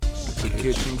The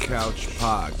Kitchen Couch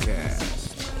Podcast.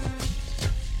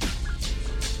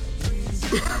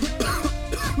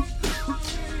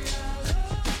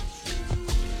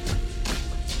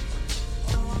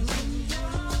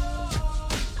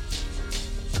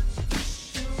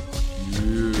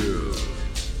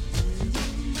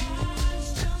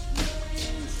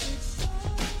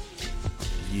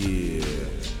 Yeah.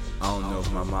 I don't know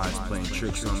if my mind's playing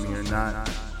tricks on me or not,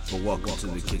 but welcome to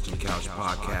the Kitchen Couch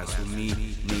Podcast with me,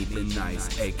 Nathan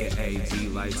Nice, aka the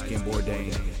Light Skin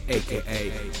Bourdain,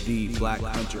 aka the Black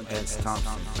Hunter S.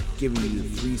 Thompson, giving you the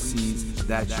 3 C's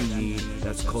that you need.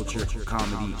 That's culture,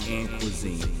 comedy, and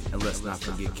cuisine. And let's not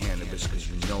forget cannabis, because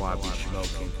you know I be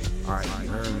smoking. Alright, you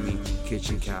heard me,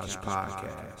 Kitchen Couch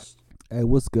Podcast. Hey,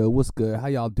 what's good? What's good? How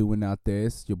y'all doing out there?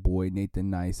 It's your boy Nathan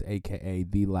Nice, aka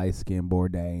the Light Skin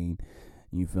Bourdain.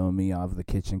 You feel me? Of the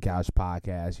Kitchen Couch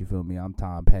Podcast. You feel me? I'm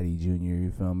Tom Petty Jr.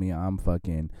 You feel me? I'm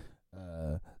fucking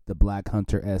the Black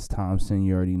Hunter S. Thompson.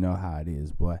 You already know how it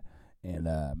is, boy. And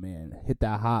man, hit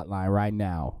that hotline right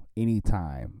now,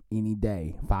 anytime, any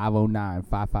day.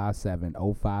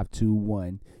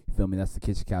 509-557-0521. You feel me? That's the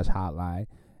Kitchen Couch hotline.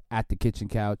 At the Kitchen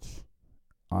Couch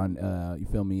on you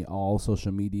feel me? All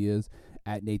social medias.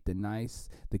 At Nathan Nice,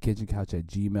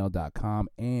 thekitchencouch@gmail.com.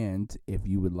 And if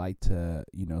you would like to,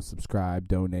 subscribe,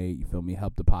 donate, you feel me,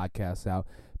 help the podcast out,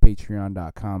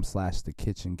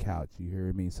 patreon.com/thekitchencouch. You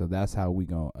hear me? So that's how we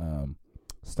gonna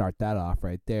start that off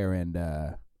right there. And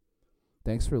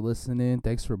thanks for listening.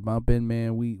 Thanks for bumping,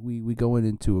 man. We going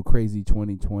into a crazy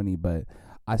 2020, but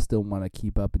I still want to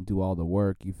keep up and do all the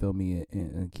work, you feel me,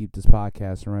 and keep this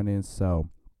podcast running. So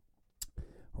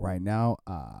right now,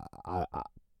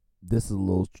 this is a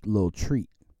little treat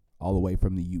all the way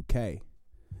from the UK.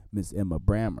 Miss Emma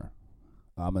Brammer.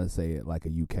 I'm going to say it like a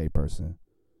UK person.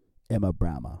 Emma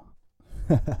Brammer.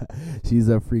 She's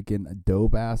a freaking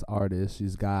dope ass artist.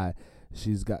 She's got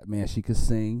man, she could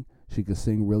sing. She could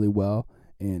sing really well.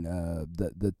 And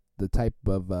the type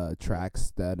of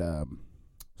tracks that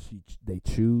they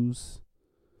choose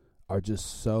are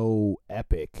just so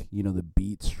epic. The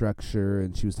beat structure,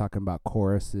 and she was talking about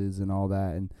choruses and all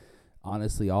that, and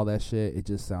honestly, all that shit, it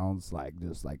just sounds like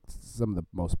some of the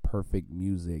most perfect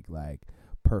music, like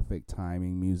perfect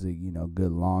timing music,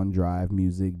 good long drive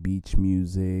music, beach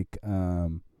music.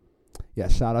 Yeah,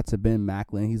 shout out to Ben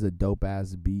Macklin. He's a dope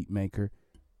ass beat maker.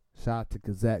 Shout out to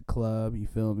Gazette Club. You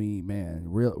feel me, man?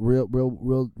 Real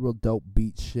dope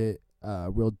beat shit.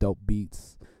 Real dope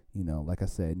beats. Like I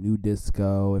said, new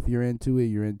disco. If you're into it,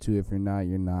 you're into it. If you're not,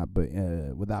 you're not. But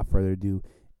without further ado,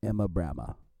 Emma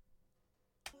Brammer.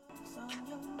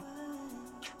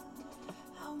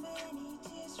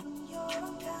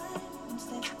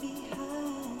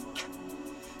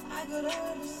 I could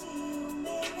only see you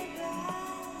make me blind.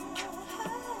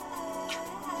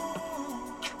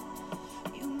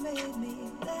 You made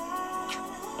me blind.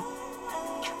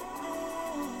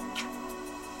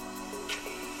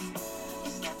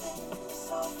 There's nothing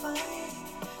so funny,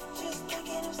 just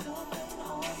thinking of something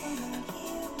over.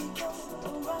 Here we go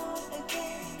around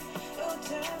again. Your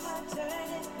turn, my turn,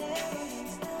 it never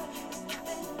ends. There's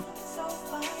nothing so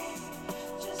funny,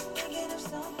 just thinking of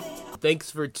something.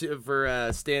 Thanks for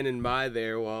standing by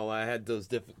there while I had those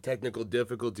technical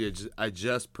difficulties. I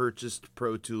just purchased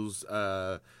Pro Tools,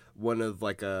 one of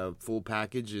like a full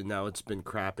package, and now it's been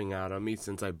crapping out on me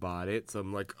since I bought it. So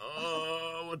I'm like,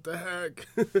 oh, what the heck?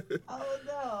 Oh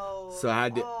no! So I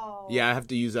had to, I have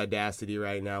to use Audacity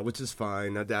right now, which is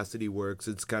fine. Audacity works.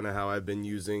 It's kind of how I've been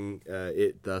using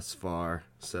it thus far.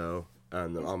 So.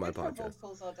 On my podcast. It's good for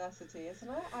vocals, Audacity, isn't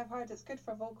it? I've heard it's good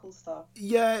for vocal stuff.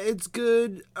 Yeah, it's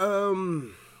good.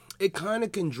 It kind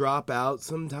of can drop out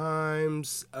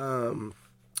sometimes. A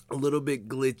little bit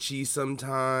glitchy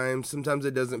sometimes. Sometimes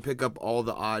it doesn't pick up all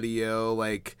the audio.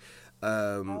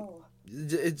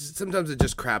 Sometimes it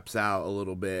just craps out a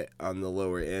little bit on the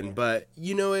lower end. Yeah. But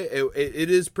it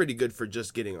is pretty good for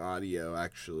just getting audio,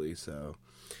 actually. So,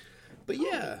 but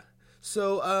yeah.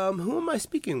 So who am I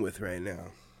speaking with right now?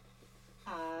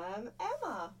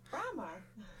 Emma Brammer.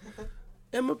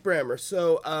 Emma Brammer.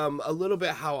 So, a little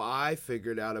bit how I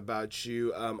figured out about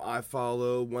you. I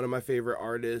follow one of my favorite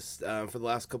artists for the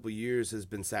last couple of years has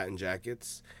been Satin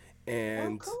Jackets.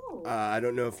 And cool. I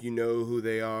don't know if you know who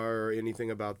they are or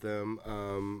anything about them,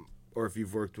 or if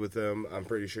you've worked with them. I'm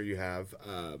pretty sure you have.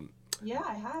 Yeah,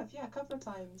 I have. Yeah, a couple of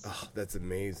times. Oh, that's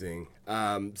amazing.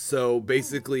 So,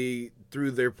 basically,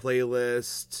 through their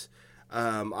playlist,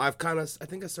 I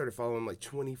think I started following like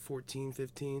 2014,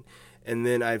 15, and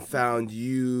then I found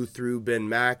you through Ben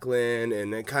Macklin,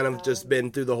 and it kind of just been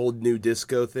through the whole new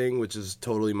disco thing, which is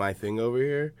totally my thing over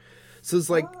here. So it's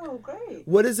like, Oh, great.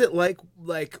 what is it like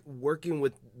working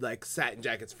with like Satin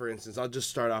Jackets, for instance? I'll just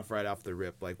start off right off the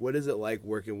rip. Like, what is it like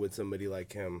working with somebody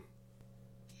like him?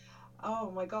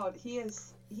 Oh my God, he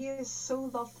is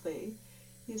so lovely.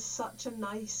 He is such a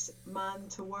nice man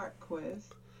to work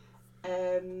with.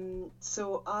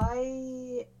 So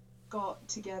I got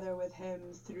together with him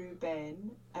through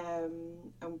Ben,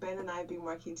 and Ben and I have been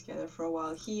working together for a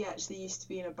while. He actually used to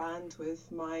be in a band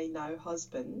with my now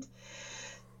husband,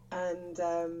 and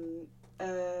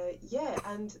yeah,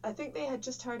 and I think they had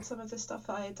just heard some of the stuff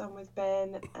that I had done with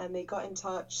Ben, and they got in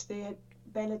touch.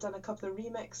 Ben had done a couple of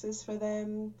remixes for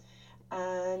them,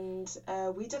 and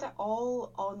we did it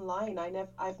all online.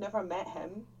 I've never met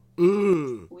him.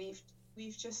 Mm.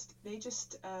 We've just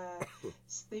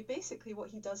they basically, what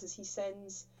he does is he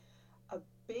sends a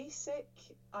basic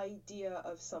idea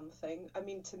of something. I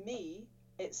mean, to me,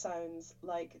 it sounds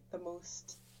like the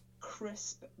most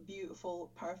crisp,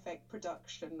 beautiful, perfect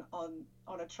production on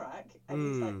a track, and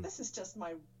he's like, this is just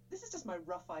my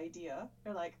rough idea.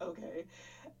 You're like, okay.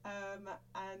 And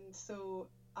so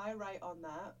I write on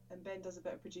that, and Ben does a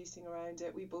bit of producing around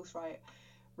it. We both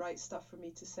write stuff for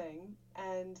me to sing,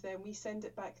 and then we send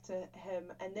it back to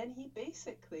him, and then he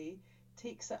basically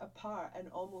takes it apart and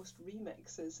almost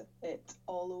remixes it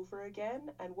all over again,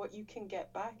 and what you can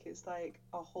get back is like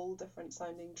a whole different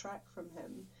sounding track from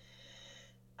him.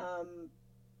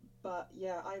 But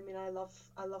yeah, I mean, I love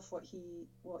what he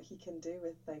can do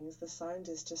with things. The sound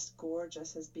is just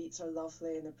gorgeous. His beats are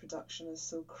lovely, and the production is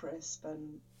so crisp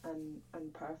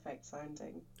and perfect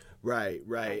sounding. Right.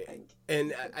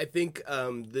 And I think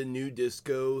the new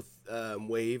disco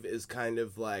wave is kind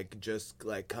of like just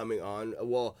like coming on.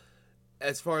 Well,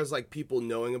 as far as like people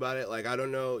knowing about it, like I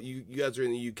don't know, you guys are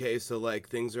in the UK, so like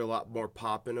things are a lot more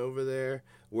popping over there,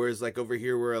 whereas like over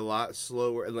here we're a lot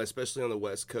slower, and especially on the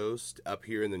West Coast, up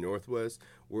here in the Northwest,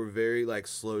 we're very like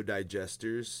slow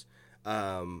digesters.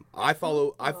 I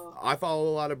follow I follow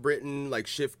a lot of Britain, like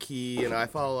Shift Key, and I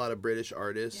follow a lot of British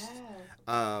artists. Yeah.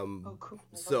 Oh, cool.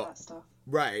 I love So that stuff.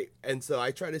 right, and so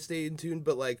I try to stay in tune.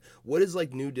 But like, what is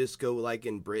like new disco like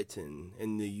in Britain,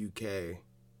 in the UK?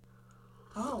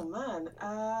 Oh man,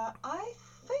 I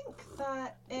think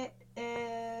that it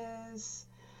is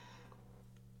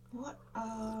what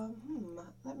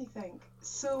let me think.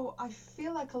 So I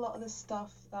feel like a lot of the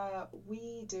stuff that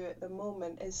we do at the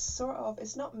moment is sort of,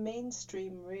 it's not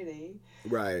mainstream really.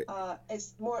 Right,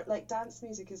 It's more like dance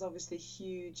music is obviously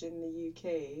huge in the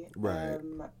UK, right.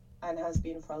 and has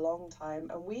been for a long time.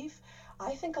 And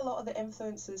I think a lot of the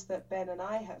influences that Ben and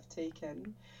I have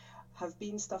taken have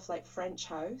been stuff like French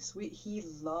house. He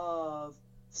loves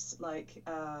like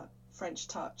French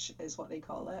touch is what they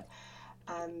call it,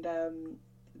 and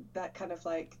that kind of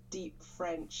like deep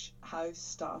French house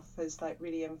stuff has like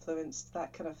really influenced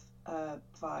that kind of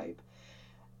vibe.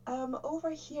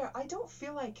 Over here, I don't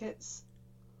feel like it's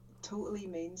totally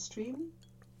mainstream,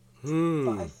 but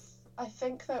Hmm. I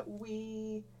think that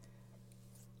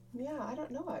yeah, I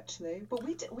don't know actually, but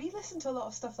we listen to a lot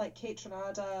of stuff like Kate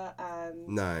Trinada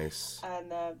Nice.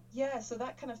 and yeah, so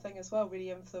that kind of thing as well really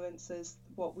influences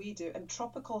what we do. And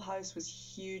tropical house was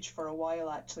huge for a while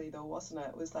actually, though, wasn't it?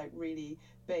 It was like really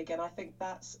big, and I think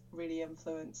that's really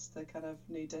influenced the kind of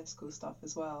new disco stuff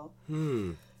as well.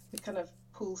 Hmm. The kind of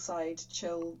poolside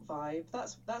chill vibe.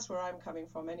 That's where I'm coming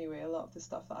from anyway. A lot of the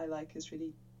stuff that I like is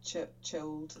really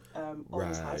chilled.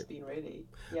 Always has Right. been really.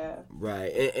 Yeah.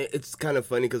 Right. And it's kind of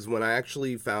funny because when I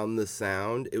actually found the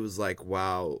sound, it was like,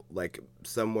 wow, like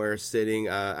somewhere sitting,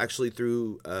 actually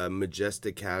through a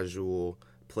Majestic Casual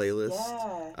playlist.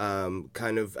 Yeah.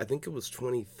 Kind of, I think it was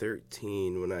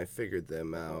 2013 when I figured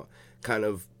them out. Kind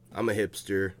of, I'm a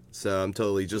hipster, so I'm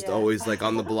totally just Yeah. always like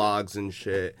on the blogs and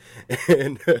shit.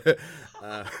 And, Did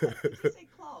you say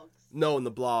clogs? no, in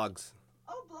the blogs.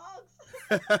 Oh,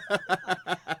 blogs.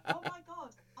 Oh my God,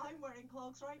 I'm wearing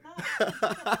clogs right now.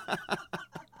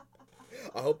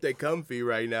 I hope they comfy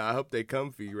right now.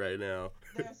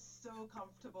 They're so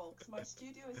comfortable because my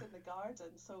studio is in the garden,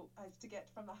 so I have to get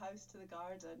from the house to the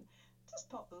garden. Just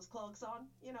pop those clogs on,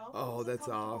 you know. Oh, It's a that's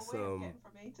comfortable way of awesome. getting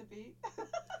from A to B.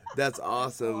 That's So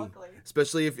awesome. ugly.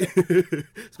 Especially if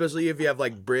especially if you have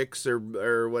like bricks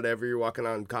or whatever, you're walking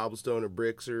on cobblestone or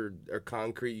bricks or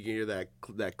concrete, you can hear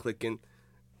that clicking.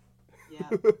 Yeah,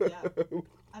 yeah.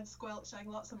 I'm squelching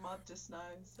lots of mud just now,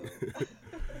 so.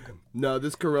 No,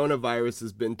 this coronavirus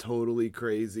has been totally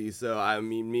crazy. So I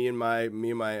mean, me and my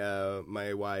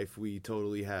wife, we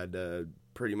totally had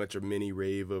pretty much a mini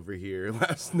rave over here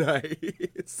last night.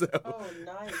 So Oh,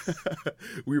 nice.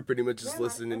 we were pretty much just Yeah, man,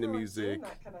 listening to everyone's doing music.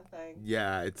 that kind of thing.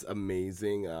 Yeah, it's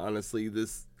amazing. Honestly,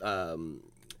 this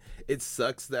it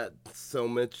sucks that so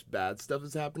much bad stuff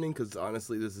is happening, because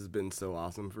honestly, this has been so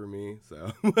awesome for me.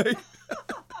 So, like,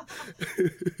 Hey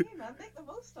man, make the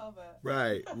most of it.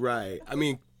 right. I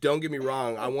mean, don't get me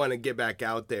wrong. I want to get back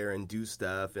out there and do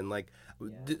stuff, and like,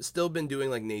 still been doing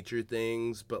like nature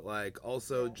things, but like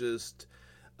also just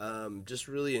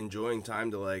really enjoying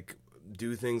time to like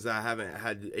do things I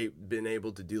haven't been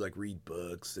able to do, like read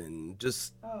books and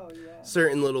just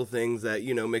certain little things that,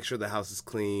 you know, make sure the house is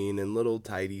clean and little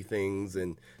tidy things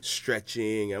and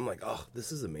stretching. I'm like, oh,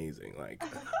 this is amazing. Like,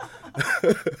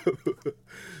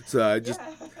 so I just,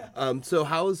 so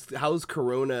how's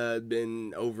Corona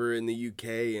been over in the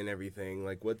UK and everything?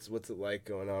 Like, what's it like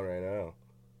going on right now?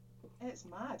 It's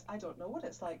mad. I don't know what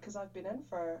it's like because I've been in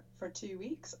for 2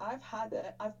 weeks. I've had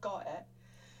it. I've got it.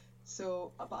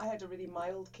 So, but I had a really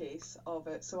mild case of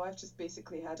it. So I've just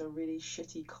basically had a really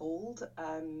shitty cold,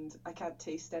 and I can't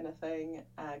taste anything.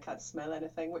 I can't smell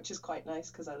anything, which is quite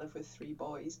nice because I live with 3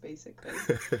 boys, basically.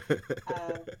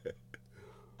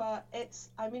 But it's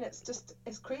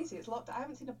crazy. It's locked. I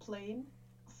haven't seen a plane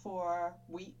for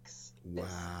weeks.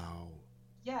 Wow.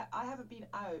 Yeah, I haven't been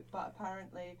out, but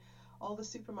apparently all the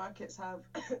supermarkets have,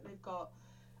 they've got,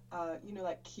 you know,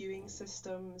 like queuing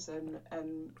systems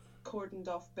and cordoned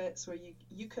off bits where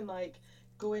you can like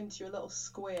go into your little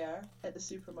square at the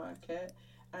supermarket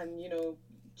and, you know,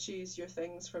 choose your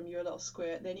things from your little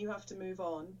square. Then you have to move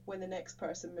on when the next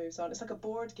person moves on. It's like a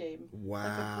board game. Wow.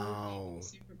 Like a board game in the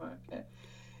supermarket.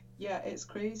 Yeah, it's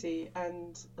crazy.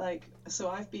 And like, so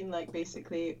I've been like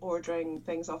basically ordering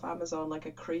things off Amazon like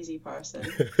a crazy person.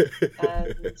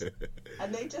 and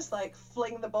they just like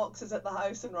fling the boxes at the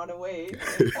house and run away.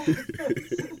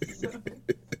 So,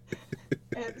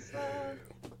 it's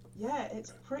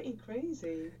it's pretty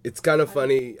crazy. It's kind of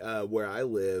funny where I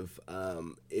live.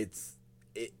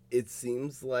 It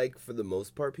seems like for the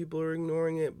most part people are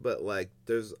ignoring it, but like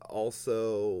there's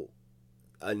also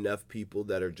enough people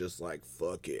that are just like,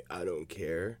 fuck it, I don't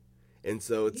care. And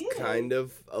so it's kind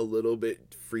of a little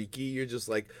bit freaky. You're just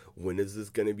like, when is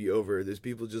this going to be over? There's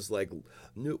people just like,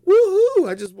 no, woohoo,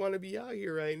 I just want to be out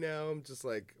here right now. I'm just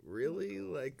like, really?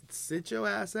 Like, sit your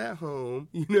ass at home.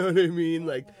 You know what I mean?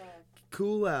 Like,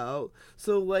 cool out.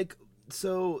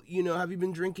 So, you know, have you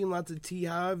been drinking lots of tea?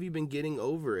 How have you been getting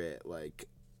over it? Like,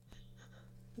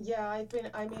 yeah,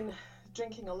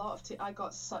 drinking a lot of tea. I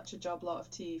got such a lot of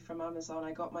tea from Amazon.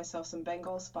 I got myself some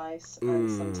Bengal spice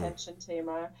and some tension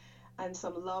tamer and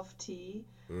some love tea.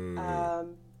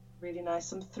 Really nice.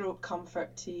 Some throat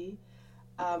comfort tea.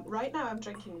 Right now I'm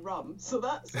drinking rum, so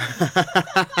that's not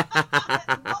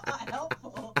that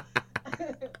helpful.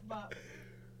 But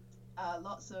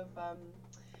lots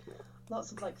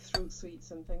of like throat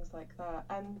sweets and things like that,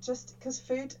 and just because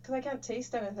I can't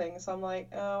taste anything, so I'm like,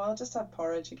 oh, I'll just have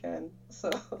porridge again.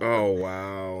 So oh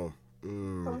wow,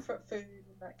 comfort food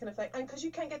and that kind of thing, and because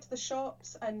you can't get to the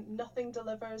shops and nothing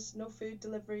delivers, no food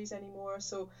deliveries anymore,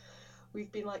 so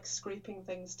we've been like scraping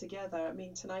things together. I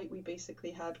mean, tonight we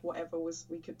basically had whatever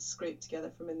we could scrape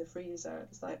together from in the freezer.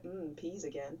 It's like peas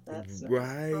again. That's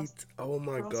right. Nice. Oh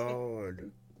my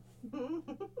god.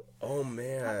 Oh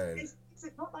man. Is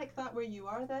it not like that where you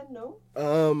are then? No.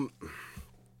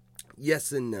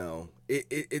 Yes and no.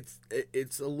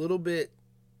 It's a little bit.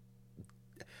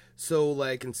 So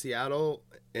like in Seattle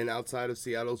and outside of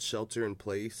Seattle, shelter in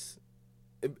place.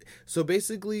 So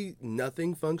basically,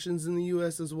 nothing functions in the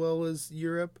U.S. as well as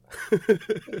Europe.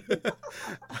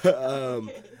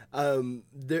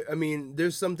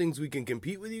 There's some things we can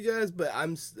compete with you guys, but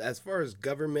as far as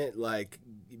government, like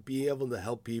being able to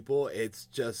help people, it's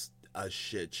just a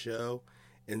shit show.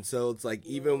 And so it's like,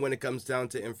 even when it comes down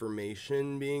to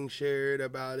information being shared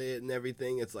about it and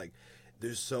everything, it's like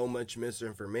there's so much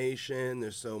misinformation.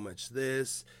 There's so much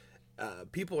this.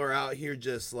 People are out here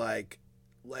just like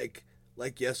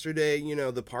yesterday, you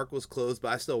know, the park was closed,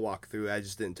 but I still walked through. I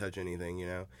just didn't touch anything, you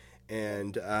know.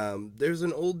 And there's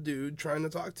an old dude trying to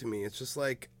talk to me. It's just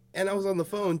like, and I was on the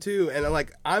phone too. And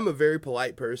I'm a very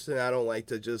polite person. I don't like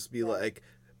to just be like,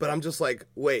 but I'm just like,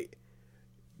 wait.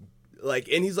 Like,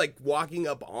 and he's like walking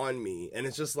up on me, and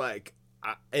it's just like,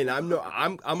 I'm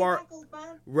already,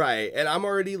 right. And I'm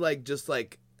already like, just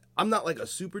like, I'm not like a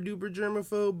super duper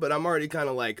germaphobe, but I'm already kind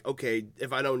of like, okay,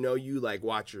 if I don't know you, like,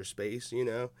 watch your space, you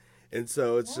know? And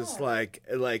so it's just like,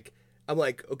 I'm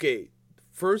like, okay,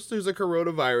 first there's a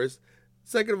coronavirus.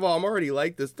 Second of all, I'm already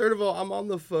like this. Third of all, I'm on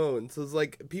the phone. So it's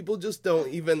like, people just don't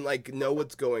even like know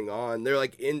what's going on. They're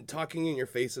like talking in your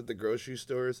face at the grocery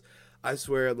stores. I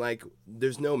swear, like,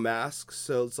 there's no masks.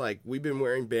 So it's like, we've been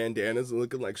wearing bandanas and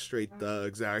looking like straight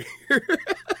thugs out here.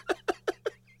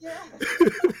 Yeah.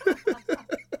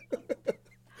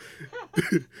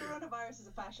 Coronavirus is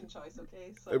a fashion choice,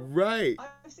 okay? So Right.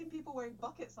 I've seen people wearing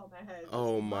buckets on their heads.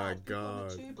 Oh It's my mad. People on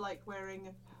the God. tube like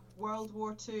wearing World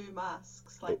War II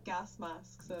masks, like gas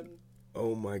masks, and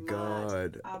Oh my mad,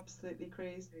 God. absolutely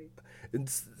crazy.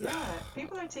 It's Yeah,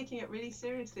 people are taking it really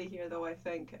seriously here, though, I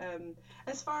think.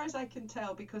 As far as I can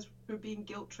tell, because we're being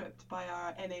guilt tripped by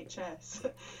our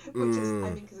NHS, which is,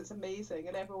 I mean, because it's amazing,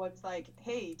 and everyone's like,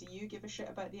 hey, do you give a shit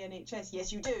about the NHS?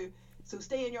 Yes, you do. So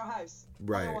stay in your house.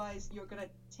 Right. Otherwise, you're going to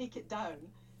take it down.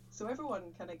 So everyone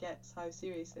kind of gets how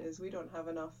serious it is. We don't have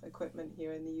enough equipment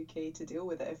here in the UK to deal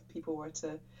with it if people were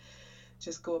to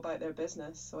just go about their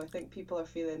business. So I think people are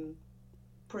feeling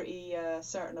pretty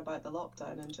certain about the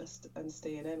lockdown and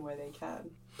staying in where they can.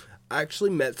 I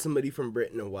actually met somebody from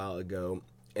Britain a while ago,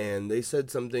 and they said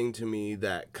something to me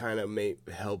that kind of may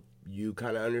help you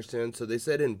kind of understand. So they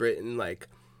said in Britain, like,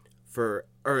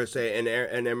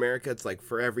 in America, it's like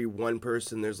for every one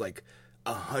person, there's like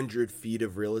 100 feet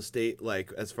of real estate,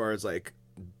 like as far as like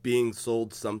being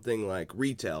sold something like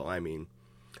retail. I mean,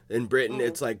 in Britain,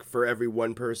 it's like for every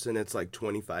one person, it's like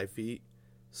 25 feet.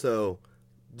 So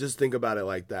just think about it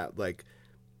like that. Like,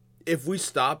 if we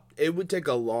stopped, it would take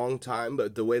a long time,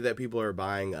 but the way that people are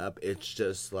buying up, it's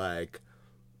just like,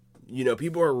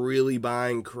 people are really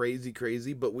buying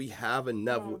crazy, but we have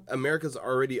enough. America's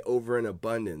already over in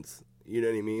abundance. You know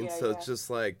what I mean? Yeah, So yeah. it's just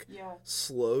like, Yeah.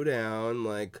 slow down,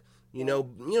 like,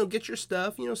 get your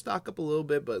stuff, stock up a little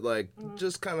bit, but like,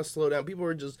 just kind of slow down. People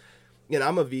are just,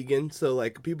 I'm a vegan, so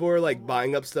like, people are like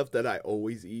buying up stuff that I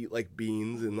always eat, like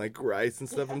beans and like rice and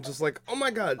stuff. I'm just like, oh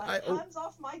my God, Like, hands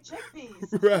off my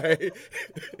chickpeas. right.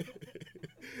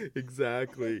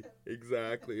 Exactly.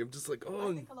 I'm just like, I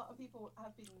oh, think a lot of people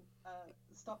have been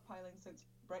stockpiling since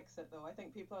Brexit, though. I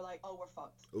think people are like, oh, we're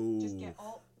fucked. Just get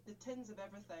all the tins of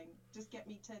everything. Just get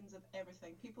me tins of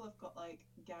everything. People have got like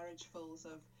garage fulls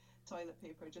of toilet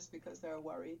paper just because they're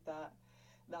worried that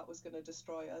that was going to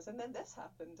destroy us. And then this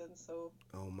happened, and so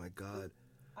oh my God.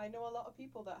 I know a lot of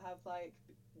people that have like,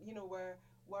 were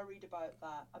worried about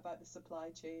that, about the supply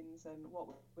chains and what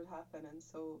would happen, and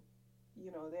so,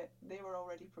 they were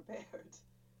already prepared.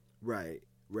 Right.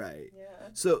 Yeah.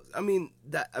 So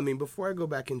before I go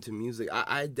back into music,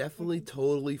 I definitely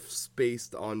totally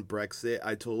spaced on Brexit.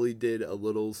 I totally did a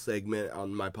little segment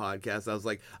on my podcast. I was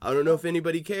like, I don't know if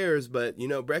anybody cares, but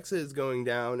Brexit is going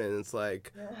down, and it's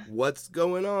like, what's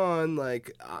going on?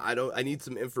 Like, I need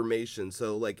some information.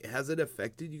 So like, has it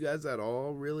affected you guys at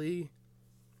all, really?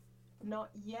 Not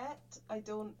yet, I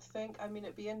don't think. I mean,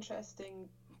 it'd be interesting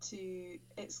to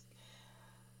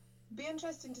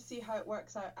see how it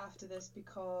works out after this,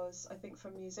 because I think for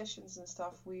musicians and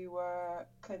stuff, we were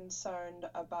concerned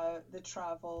about the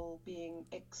travel being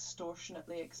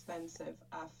extortionately expensive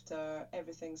after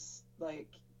everything's like,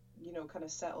 kind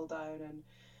of settled down and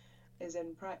is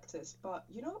in practice. But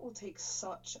it will take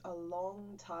such a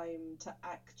long time to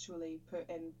actually put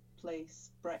in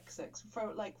place Brexit.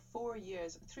 For like 4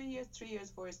 years, 3 years, 4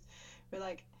 years, we're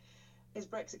like, is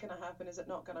Brexit going to happen? Is it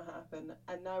not going to happen?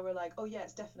 And now we're like, oh yeah,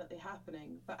 it's definitely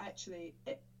happening. But actually,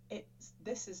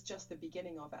 this is just the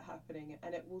beginning of it happening,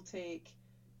 and it will take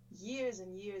years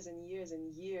and years and years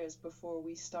and years before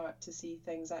we start to see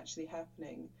things actually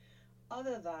happening.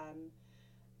 Other than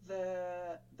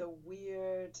the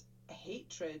weird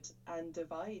hatred and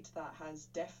divide that has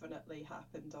definitely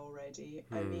happened already.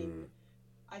 I mean,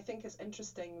 I think it's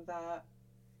interesting that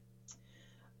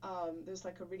there's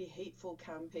like a really hateful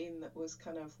campaign that was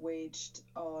kind of waged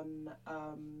on,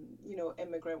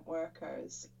 immigrant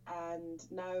workers. And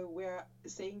now we're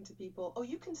saying to people, oh,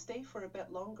 you can stay for a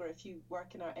bit longer if you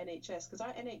work in our NHS. Because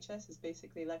our NHS is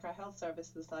basically like our health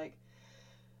service is like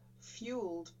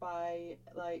fueled by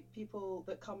like people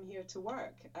that come here to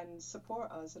work and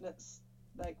support us. And it's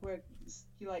like,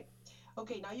 you're like,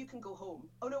 okay, now you can go home.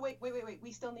 Oh no, wait,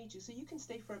 we still need you, so you can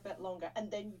stay for a bit longer, and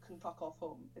then you can fuck off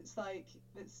home. It's like,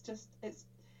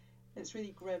 it's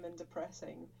really grim and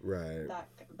depressing. Right. That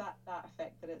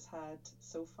effect that it's had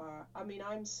so far. I mean,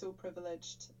 I'm so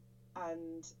privileged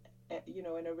and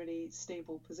in a really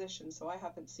stable position, so I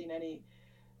haven't seen any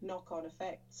knock-on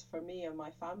effects for me and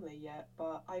my family yet,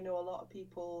 but I know a lot of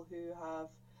people who have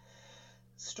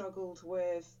struggled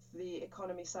with the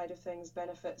economy side of things,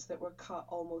 benefits that were cut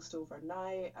almost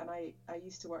overnight. And I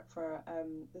used to work for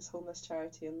this homeless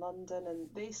charity in London, and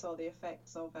they saw the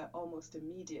effects of it almost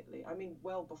immediately. I mean,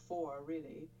 well before,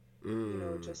 really.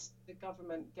 Just the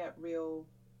government get real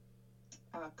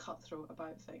cutthroat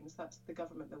about things. That's the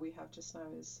government that we have just now.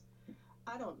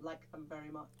 I don't like them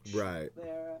very much. Right.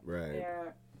 They're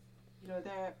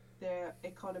they're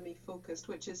economy focused,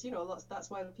 which is, lots, that's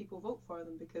why people vote for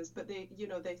them, but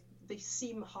they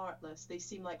seem heartless. They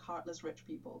seem like heartless rich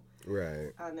people.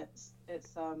 Right. And it's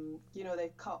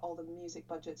they've cut all the music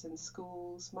budgets in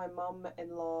schools. My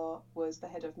mum-in-law was the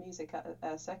head of music at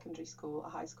a secondary school, a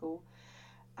high school,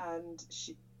 and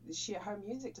her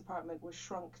music department was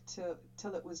shrunk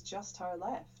till it was just her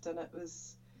left, and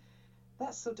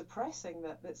that's so depressing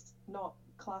that it's not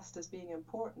classed as being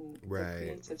important, Right. the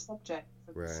creative subject.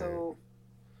 Right. So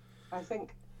I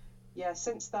think,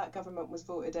 since that government was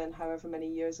voted in however many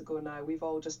years ago now, we've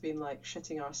all just been like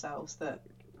shitting ourselves that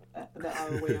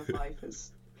our way of life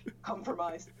is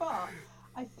compromised. But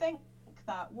I think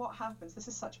that what happens, this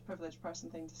is such a privileged person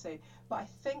thing to say, but I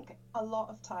think a lot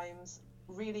of times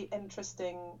really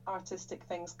interesting artistic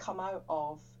things come out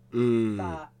of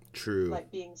that. True.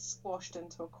 Like being squashed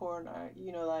into a corner,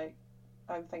 like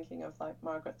I'm thinking of like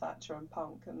Margaret Thatcher and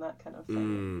punk and that kind of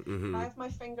thing. Mm-hmm. I have my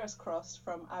fingers crossed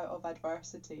from out of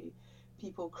adversity,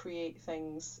 people create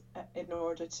things in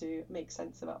order to make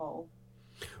sense of it all.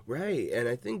 Right, and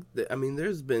I think that,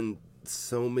 there's been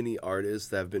so many artists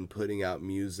that have been putting out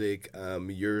music.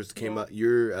 Yours came up.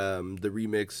 The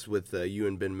remix with you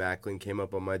and Ben Macklin came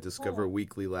up on my Discover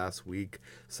Weekly last week,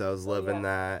 so I was loving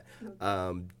that.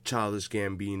 Childish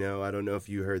Gambino. I don't know if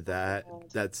you heard that.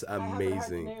 That's amazing. I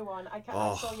haven't heard the new one. I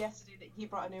saw yesterday that he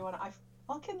brought a new one. I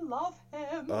fucking love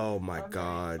him. Oh my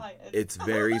god, it's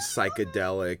very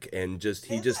psychedelic, and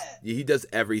he does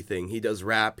everything. He does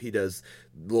rap, he does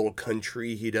little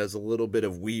country, he does a little bit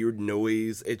of weird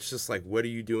noise. It's just like, what are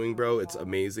you doing, bro? It's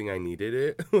amazing. I needed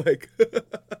it. Like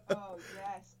oh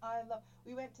yes,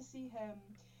 we went to see him.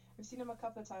 We've seen him a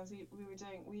couple of times.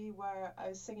 I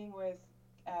was singing with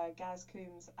Gaz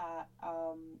Coombs at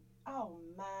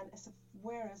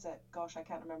where is it? Gosh, I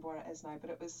can't remember where it is now, but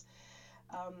it was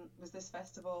this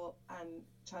festival, and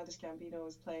Childish Gambino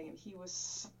was playing, and he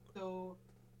was so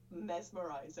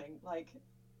mesmerizing. Like,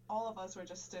 all of us were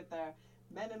just stood there,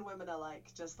 men and women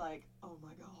alike, just like, oh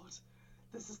my god,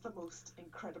 this is the most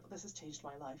incredible, this has changed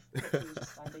my life. Literally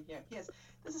just standing here.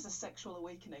 This is a sexual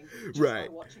awakening just by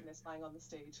watching this lying on the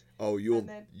stage. Oh, you'll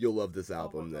love this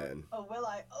album then. Oh, will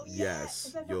I? Oh,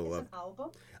 yes, you'll love. An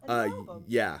album?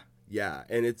 Yeah,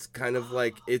 and it's kind of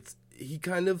like he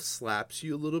kind of slaps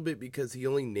you a little bit because he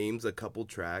only names a couple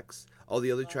tracks. All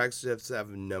the other tracks have to have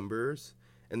numbers,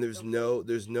 and there's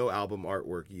no album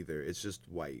artwork either. It's just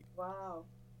white. Wow.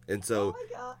 And so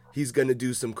he's gonna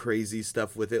do some crazy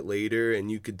stuff with it later,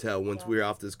 and you could tell once we're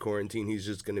off this quarantine, he's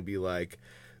just gonna be like,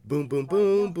 boom, boom,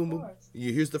 boom, boom, boom.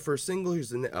 Here's the first single. Here's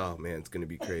the oh man, it's gonna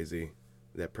be crazy.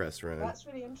 That press run. That's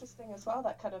really interesting as well.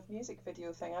 That kind of music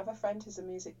video thing. I have a friend who's a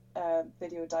music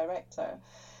video director.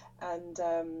 And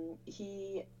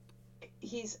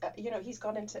he's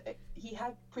gone into, he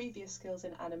had previous skills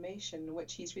in animation,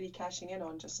 which he's really cashing in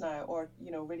on just now, or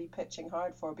really pitching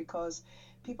hard for, because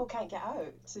people can't get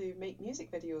out to make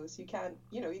music videos. You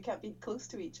can't be close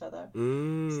to each other.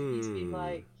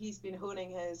 So he's been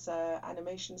honing his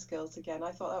animation skills again.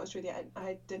 I thought that was really,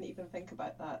 I didn't even think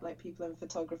about that, like people in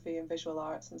photography and visual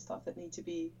arts and stuff that need to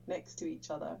be next to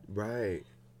each other. Right.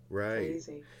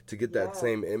 Crazy. To get that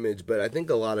same image. But I think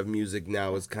a lot of music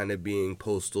now is kind of being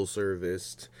postal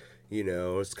serviced.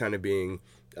 It's kind of being,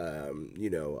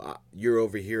 you're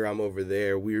over here, I'm over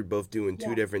there. We're both doing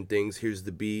two different things. Here's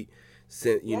the beat.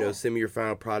 Send me your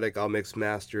final product. I'll mix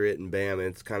master it, and bam.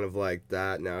 It's kind of like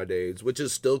that nowadays, which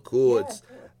is still cool.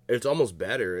 It's almost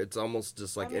better. It's almost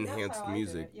just like enhanced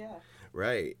music.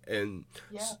 Right. And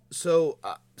so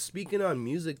speaking on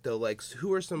music though, like,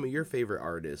 who are some of your favorite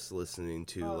artists listening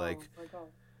to?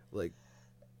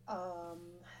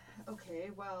 Okay,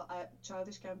 well,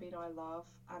 Childish Gambino I love,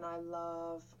 and I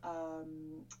love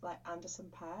like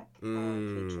Anderson .Paak,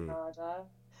 Kate Renata.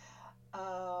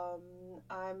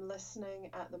 I'm listening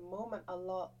at the moment a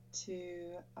lot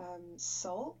to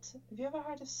Salt. Have you ever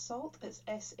heard of Salt? It's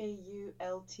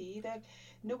SAULT.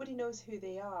 Nobody knows who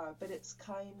they are, but it's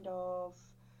kind of,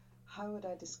 how would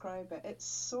I describe it? It's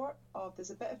sort of,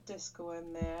 there's a bit of disco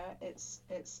in there. It's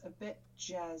a bit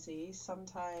jazzy.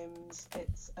 Sometimes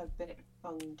it's a bit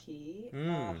funky.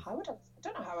 I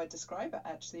don't know how I'd describe it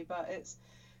actually, but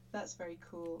that's very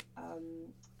cool.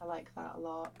 I like that a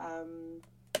lot.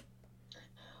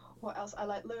 What else? I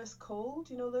like Lewis Cole.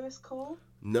 Do you know Lewis Cole?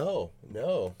 No.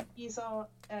 He's on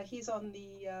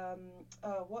the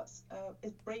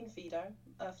it's Brain Feeder,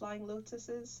 Flying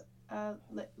Lotus's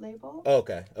label.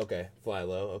 Okay. Fly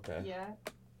Low. Okay. Yeah.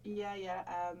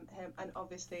 Him, and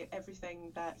obviously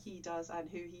everything that he does and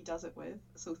who he does it with.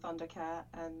 So Thundercat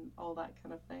and all that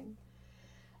kind of thing.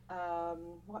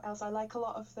 What else? I like a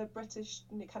lot of the British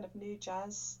kind of new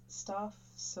jazz stuff.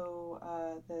 So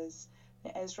there's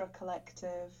the Ezra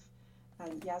Collective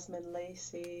and Yasmin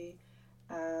Lacey,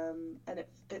 and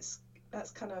it's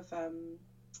that's kind of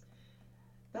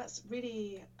that's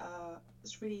really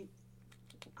it's really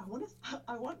I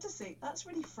want to say that's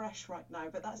really fresh right now,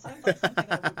 but that sounds like something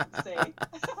I wouldn't say.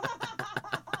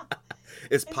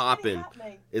 It's Really popping.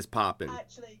 happening. It's popping.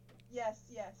 Actually, yes,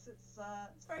 it's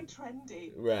very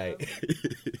trendy. Right.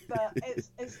 But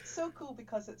it's so cool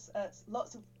because it's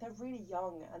lots of they're really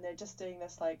young and they're just doing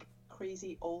this like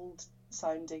crazy old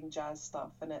sounding jazz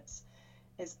stuff, and it's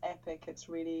epic. It's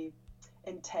really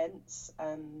intense,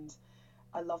 and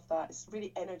I love that. It's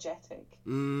really energetic.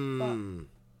 Mm.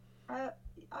 But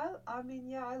I mean,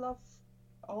 yeah, I love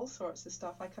all sorts of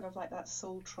stuff. I kind of like that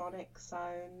soultronic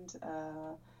sound,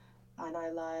 and I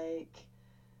like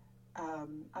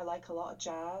a lot of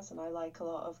jazz, and I like a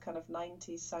lot of kind of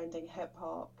 90s sounding hip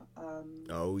hop.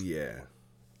 Oh yeah.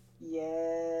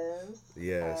 Yes.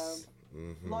 Yes.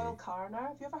 Loyal Carner.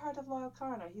 Have you ever heard of Loyal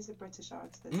Carner? He's a British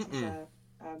artist. He's a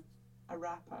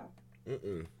rapper.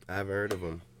 I haven't heard of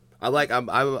him. I'm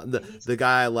the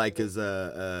guy I like is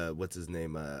what's his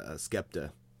name,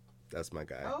 Skepta. That's my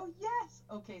guy. Oh yes.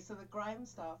 Okay, so the grime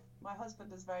stuff. My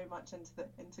husband is very much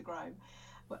into grime.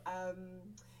 But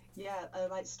yeah, I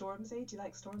like Stormzy. Do you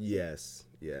like Stormzy? Yes.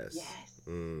 Yes.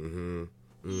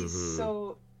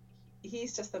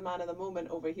 He's just the man of the moment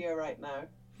over here right now.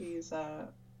 He's kind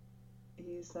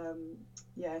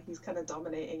of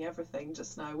dominating everything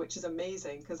just now, which is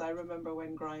amazing because I remember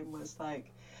when grime was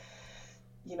like,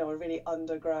 you know, a really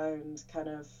underground kind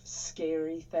of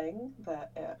scary thing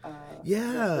that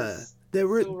was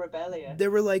so rebellious. They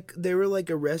were like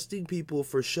arresting people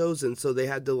for shows, and so they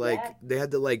had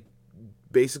to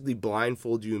basically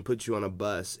blindfold you and put you on a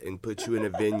bus and put you in a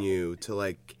venue to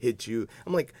like hit you.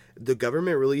 I'm like, the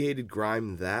government really hated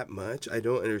grime that much? I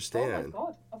don't understand. Oh my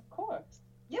god, of course.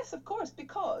 Yes, of course,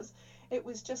 because it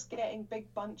was just getting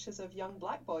big bunches of young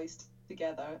black boys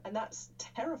together, and that's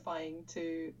terrifying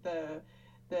to the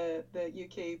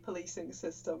UK policing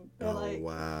system. They're like,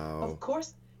 wow. Of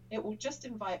course, it will just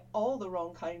invite all the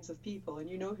wrong kinds of people, and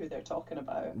you know who they're talking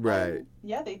about. Right.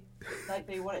 Yeah, they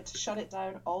wanted to shut it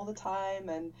down all the time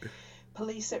and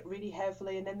police it really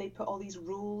heavily, and then they put all these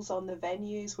rules on the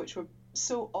venues, which were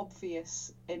so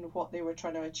obvious in what they were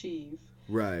trying to achieve.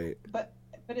 Right. But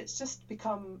it's just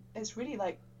it's really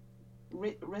like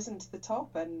risen to the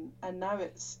top, and now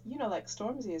it's, you know, like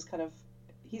Stormzy is kind of,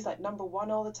 he's like #1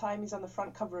 all the time. He's on the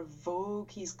front cover of Vogue.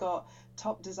 He's got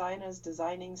top designers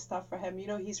designing stuff for him. You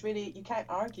know, he's really, you can't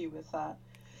argue with that.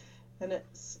 And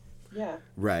it's, yeah.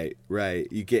 Right.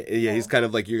 You get, he's kind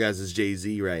of like your guys'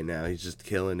 Jay-Z right now. He's just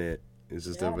killing it. He's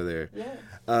just over there.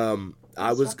 Yeah.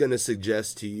 I was going to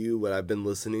suggest to you what I've been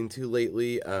listening to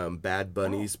lately, Bad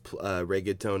Bunny's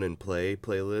Reggaeton and Play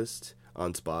playlist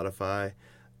on Spotify.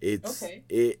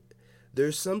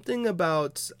 There's something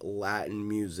about Latin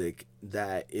music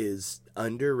that is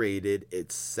underrated.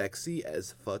 It's sexy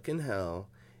as fucking hell.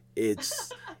 It's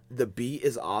the beat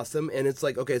is awesome, and it's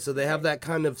like, okay, so they have that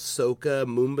kind of soca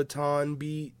Moombahton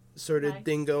beat sort of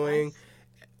thing going,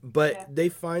 but they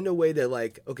find a way to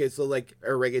like, okay, so like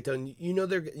a reggaeton, you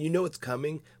know it's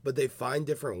coming, but they find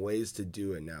different ways to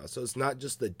do it now. So it's not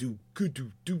just the do.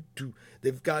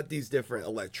 They've got these different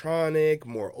electronic,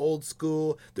 more old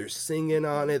school. They're singing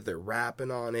on it, they're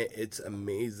rapping on it. It's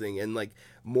amazing, and like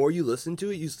more you listen to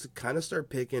it, you kind of start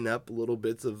picking up little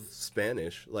bits of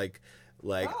Spanish, like.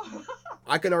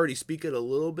 I can already speak it a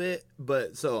little bit,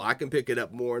 but so I can pick it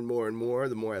up more and more and more.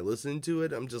 The more I listen to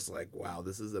it, I'm just like, wow,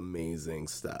 this is amazing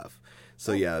stuff.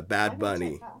 So yeah, Bad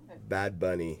Bunny,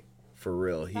 for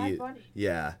real.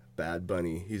 Bad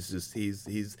Bunny. He's just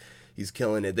he's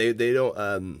killing it. They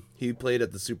don't. He played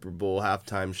at the Super Bowl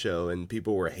halftime show, and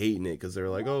people were hating it because they were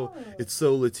like, oh, it's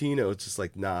so Latino. It's just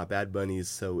like, nah, Bad Bunny is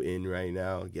so in right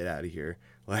now. Get out of here.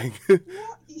 Like,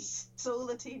 he's so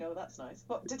Latino. That's nice.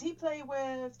 But did he play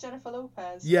with Jennifer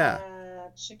Lopez? Yeah.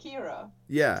 Shakira.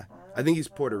 Yeah, I think he's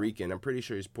Puerto Rican. I'm pretty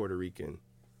sure he's Puerto Rican.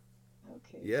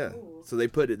 Okay. Yeah. Cool. So they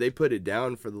put it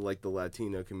down for the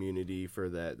Latino community for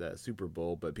that Super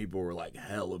Bowl, but people were like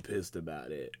hella pissed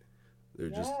about it. They're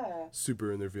just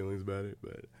super in their feelings about it.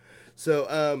 But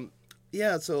so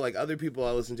so like other people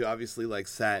I listen to, obviously like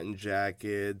Satin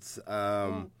Jackets.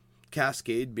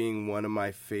 Cascade being one of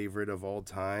my favorite of all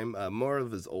time. More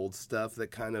of his old stuff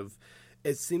that kind of,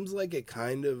 it seems like it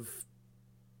kind of,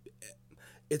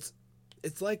 it's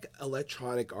like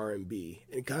electronic R&B.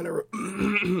 It kind of,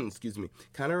 excuse me,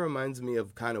 kind of reminds me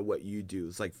of kind of what you do.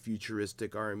 It's like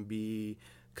futuristic R&B,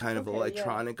 kind of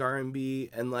electronic R&B,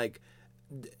 and like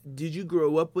did you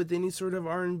grow up with any sort of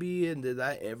R&B, and did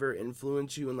that ever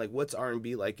influence you? And like, what's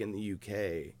R&B like in the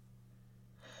UK?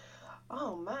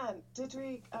 Oh man, did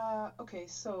we? Okay,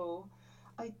 so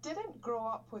I didn't grow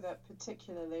up with it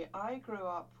particularly. I grew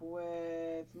up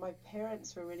with my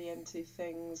parents were really into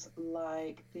things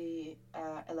like the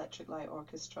Electric Light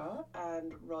Orchestra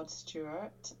and Rod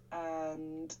Stewart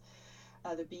and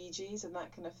the Bee Gees and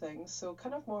that kind of thing. So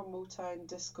kind of more Motown,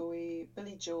 disco-y,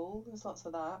 Billy Joel. There's lots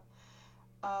of that.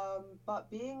 But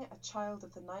being a child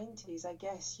of the 90s, I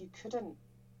guess you couldn't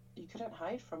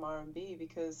hide from R&B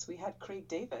because we had Craig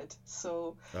David.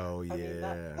 So Oh I mean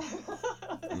that yeah.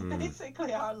 Mm.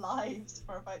 basically our lives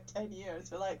for about 10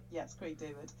 years we're like, yes, Craig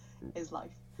David is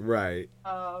life. Right.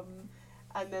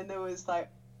 And then there was like,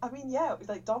 I mean, yeah, it was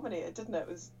like dominated, didn't it? It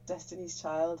was Destiny's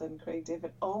Child and Craig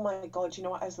David. Oh my God, you know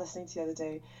what I was listening to the other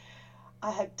day?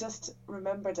 I had just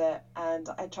remembered it and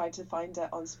I tried to find it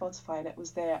on Spotify and it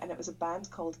was there, and it was a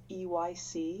band called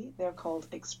EYC. They're called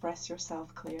Express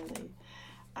Yourself Clearly.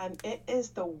 And it is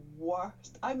the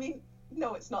worst. I mean,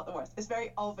 no, it's not the worst. It's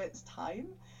very of its time.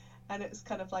 And it's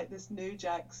kind of like this new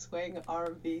jack swing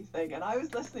R&B thing. And I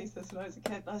was listening to this when I was a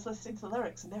kid, and I was listening to the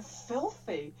lyrics, and they're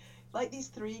filthy. Like these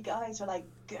three guys are like,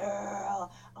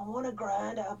 "Girl, I want to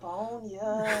grind up on you."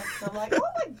 And I'm like, "Oh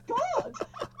my God,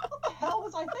 what the hell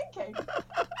was I thinking?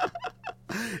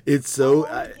 It's I so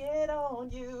want to get on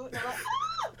you." And they're like,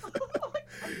 "Ah!"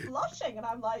 I'm blushing, and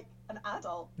I'm like an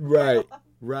adult. right,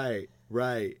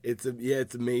 right. It's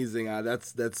amazing.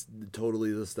 That's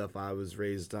totally the stuff I was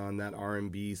raised on. That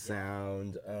R&B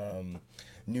sound,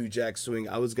 New Jack Swing.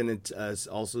 I was gonna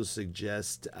also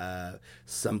suggest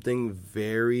something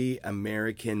very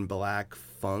American black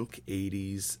funk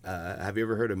 80s. Have you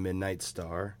ever heard of Midnight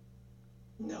Star?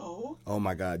 No, Oh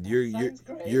my God, sounds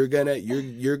great. you're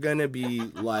gonna be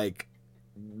like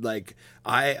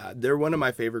they're one of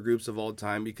my favorite groups of all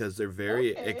time because they're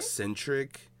very Okay.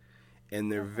 eccentric,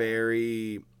 and they're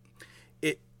very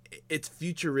it it's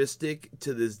futuristic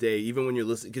to this day, even when you're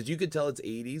listening, because you could tell it's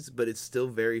 80s, but it's still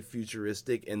very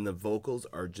futuristic, and the vocals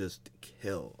are just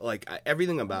kill. Like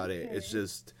everything about it, it's Okay.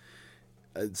 just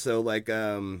so like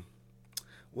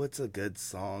what's a good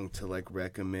song to like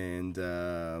recommend?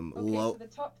 Okay, so the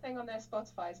top thing on their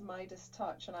Spotify is Midas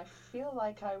Touch, and I feel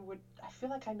like I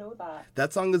know that.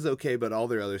 That song is okay, but all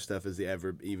their other stuff is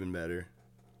ever even better.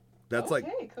 That's like,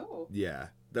 Okay, cool. yeah,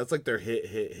 that's like their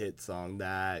hit song.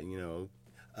 That, you know.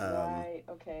 Right,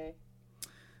 okay.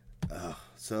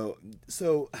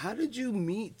 So how did you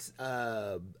meet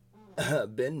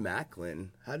Ben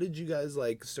Macklin? How did you guys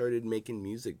like started making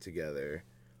music together?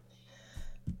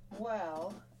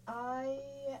 Well,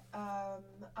 I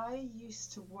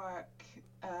used to work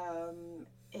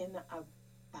in a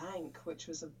bank, which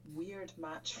was a weird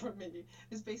match for me. It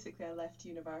was basically I left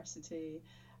university,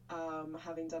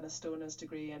 having done a stoner's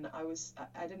degree, and I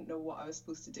didn't know what I was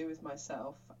supposed to do with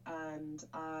myself, and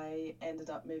I ended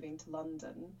up moving to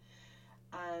London,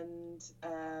 and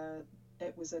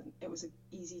it was an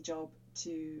easy job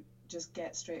to just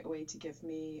get straight away to give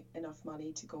me enough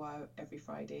money to go out every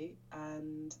Friday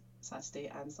and Saturday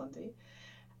and Sunday.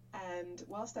 And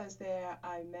whilst I was there,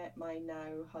 I met my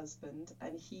now husband,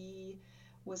 and he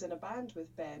was in a band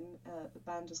with Ben. The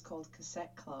band was called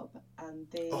Cassette Club, and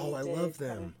they Oh, I did love kind of.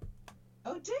 them.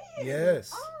 Oh, do you?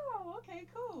 Yes. Oh, okay,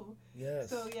 cool. Yes.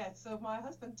 So yeah, so my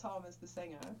husband Tom is the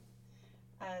singer,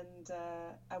 and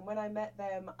when I met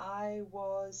them, I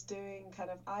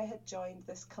had joined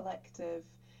this collective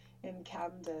in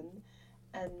Camden,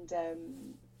 and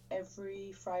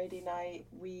every Friday night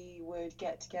we would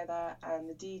get together, and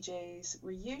the DJs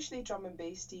were usually drum and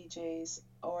bass DJs,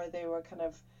 or they were kind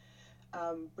of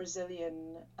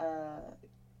Brazilian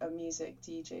music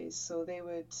DJs. So they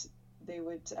would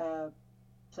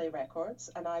play records,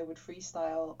 and I would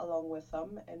freestyle along with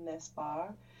them in this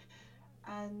bar.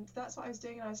 And that's what I was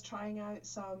doing. And I was trying out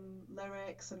some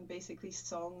lyrics and basically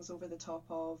songs over the top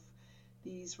of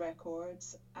these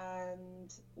records.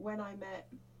 And when I met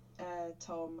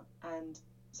Tom and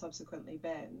subsequently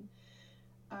Ben,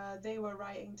 they were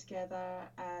writing together,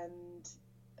 and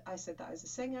I said that I was a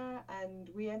singer, and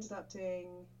we ended up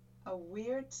doing a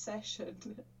weird session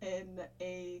in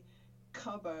a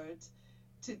cupboard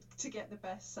to get the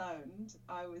best sound.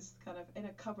 I was kind of in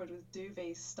a cupboard with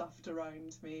duvets stuffed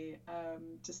around me,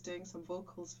 just doing some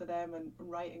vocals for them and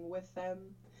writing with them,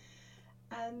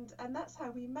 and that's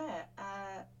how we met.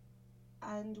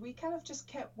 And we kind of just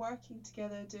kept working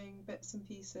together, doing bits and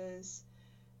pieces.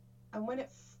 And when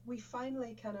we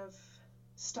finally kind of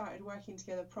started working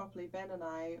together properly, Ben and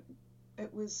I,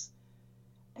 it was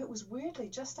weirdly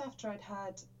just after I'd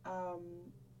had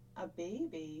a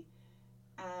baby,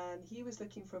 and he was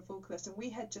looking for a vocalist, and we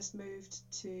had just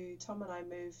Tom and I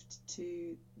moved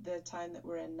to the town that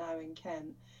we're in now in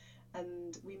Kent,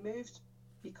 and we moved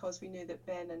because we knew that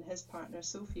Ben and his partner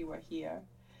Sophie were here,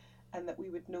 and that we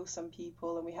would know some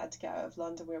people, and we had to get out of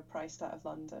London. We were priced out of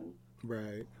London.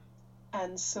 Right.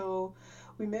 And so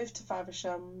we moved to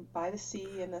Faversham by the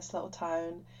sea in this little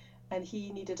town, and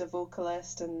he needed a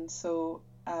vocalist, and so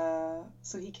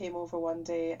he came over one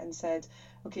day and said,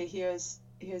 okay, here's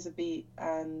a beat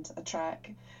and a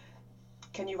track.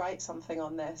 Can you write something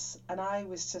on this? And I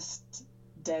was just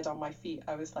dead on my feet.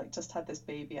 I was like, just had this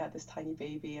tiny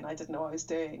baby, and I didn't know what I was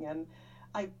doing. And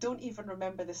I don't even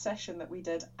remember the session that we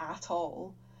did at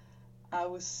all. I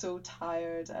was so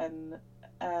tired, and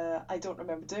I don't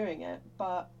remember doing it,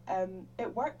 but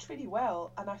it worked really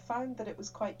well, and I found that it was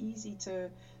quite easy to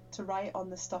write on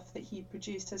the stuff that he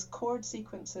produced. His chord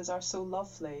sequences are so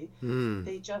lovely.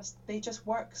 They just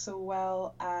work so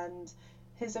well, and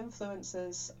his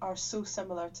influences are so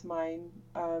similar to mine.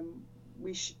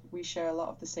 We share a lot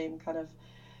of the same kind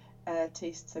of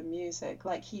tastes in music.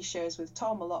 Like, he shares with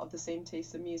Tom a lot of the same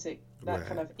taste in music, that Right.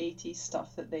 kind of 80s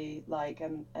stuff that they like,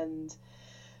 and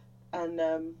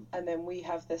then we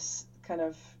have this kind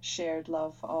of shared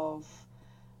love of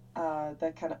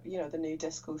the kind of, the new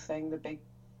disco thing, the big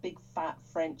fat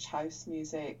French house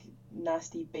music,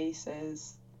 nasty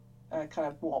basses, kind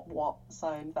of wop wop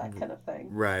sound, that kind of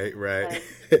thing. Right.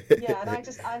 Yeah,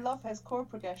 and I love his chord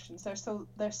progressions.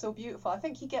 They're so beautiful. I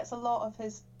think he gets a lot of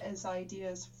his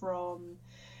ideas from,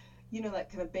 like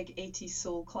kind of big 80s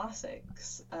soul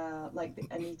classics, like the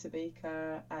Anita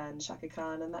Baker and Shaka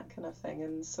Khan and that kind of thing.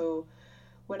 And so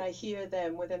when I hear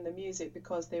them within the music,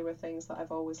 because they were things that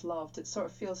I've always loved, it sort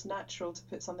of feels natural to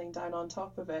put something down on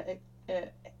top of it.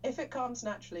 If it comes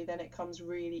naturally, then it comes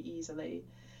really easily.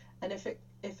 And if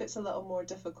it's a little more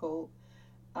difficult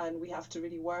and we have to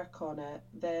really work on it,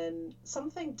 then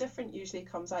something different usually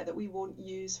comes out that we won't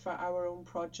use for our own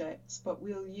projects, but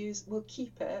we'll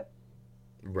keep it.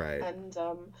 Right. And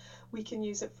we can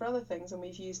use it for other things, and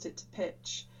we've used it to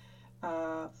pitch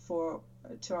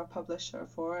to our publisher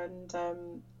for,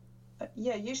 and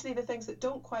usually the things that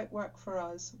don't quite work for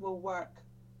us will work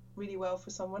really well for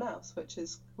someone else, which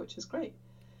is great.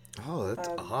 Oh, that's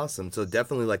awesome. So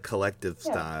definitely like collective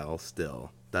style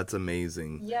still. That's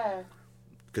amazing. Yeah.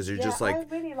 Because you're just like, I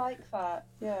really like that.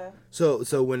 Yeah. So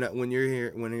when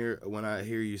I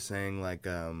hear you saying like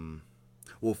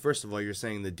well, first of all, you're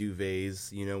saying the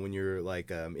duvets, when you're like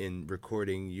in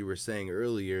recording, you were saying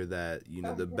earlier that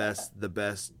the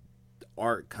best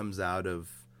art comes out of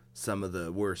some of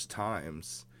the worst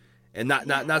times. And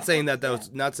not saying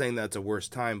not saying that's a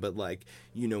worst time, but like,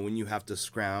 when you have to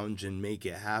scrounge and make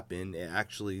it happen, it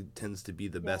actually tends to be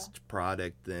the best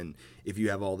product than if you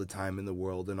have all the time in the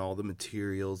world and all the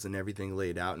materials and everything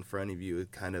laid out in front of you.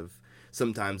 It kind of,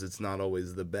 sometimes it's not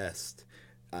always the best.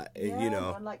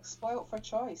 And like spoilt for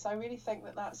choice. I really think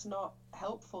that that's not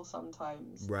helpful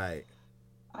sometimes. Right.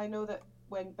 I know that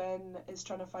when Ben is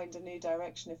trying to find a new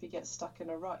direction, if he gets stuck in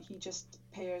a rut, he just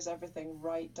pares everything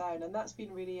right down, and that's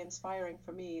been really inspiring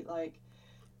for me. Like,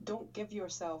 don't give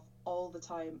yourself all the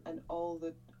time and all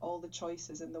the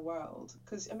choices in the world,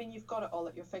 because you've got it all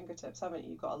at your fingertips, haven't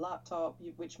you? You've got a laptop,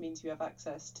 which means you have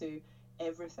access to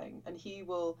everything, and he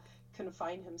will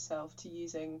confine himself to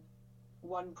using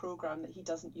one program that he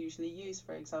doesn't usually use.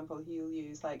 For example, he'll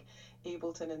use like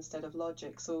Ableton instead of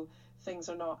Logic, so things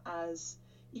are not as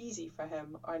easy for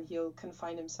him, and he'll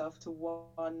confine himself to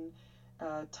one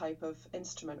type of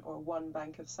instrument or one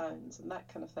bank of sounds and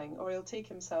that kind of thing. Or he'll take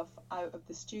himself out of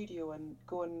the studio and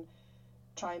go and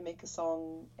try and make a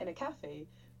song in a cafe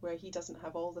where he doesn't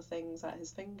have all the things at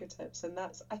his fingertips. And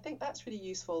I think that's really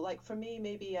useful. Like, for me,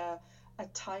 maybe a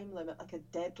time limit, like a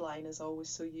deadline, is always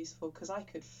so useful, because I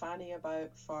could fanny about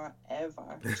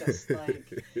forever, just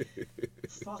like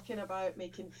fucking about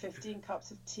making 15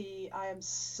 cups of tea. I am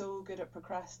so good at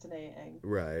procrastinating.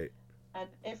 Right. And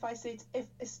if I say,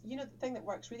 the thing that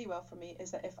works really well for me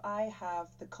is that if I have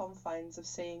the confines of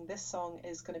saying this song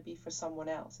is going to be for someone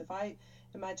else, if I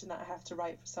imagine that I have to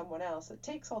write for someone else, it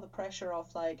takes all the pressure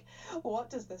off, like, what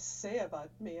does this say about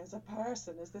me as a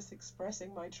person? Is this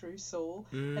expressing my true soul?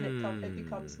 And it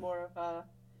becomes more of a,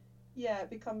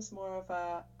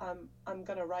 I'm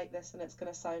going to write this and it's going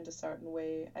to sound a certain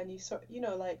way. And you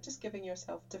like just giving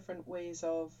yourself different ways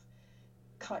of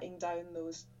cutting down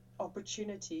those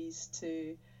opportunities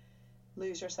to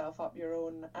lose yourself up your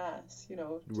own ass,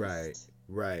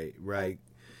 Right.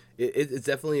 it's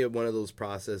definitely one of those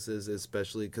processes,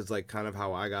 especially because like kind of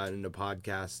how I got into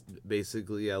podcasts.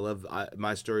 Basically,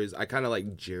 my stories. I kind of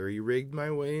like jerry rigged my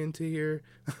way into here.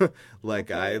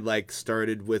 Like I like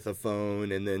started with a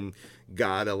phone and then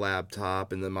got a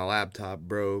laptop, and then my laptop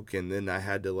broke, and then I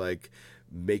had to like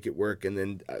make it work, and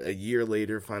then a year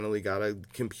later finally got a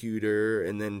computer,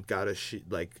 and then got a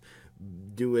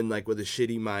doing like with a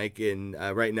shitty mic, and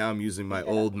right now I'm using my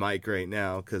old mic right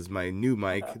now because my new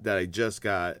mic that I just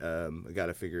got, I got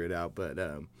to figure it out, but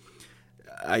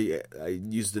I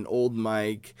used an old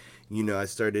mic. I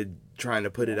started trying to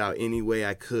put it out any way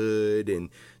I could, and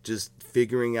just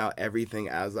figuring out everything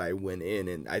as I went in,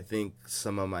 and I think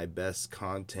some of my best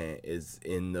content is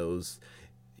in those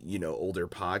older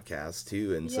podcasts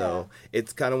too. And so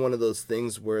it's kind of one of those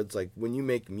things where it's like when you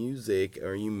make music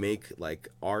or you make like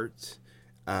art,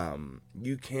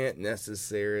 you can't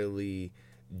necessarily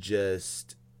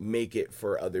just make it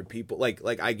for other people. Like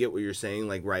I get what you're saying,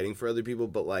 like writing for other people,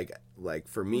 but like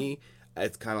for me,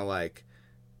 it's kind of like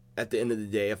at the end of the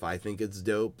day, if I think it's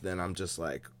dope, then I'm just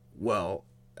like, well,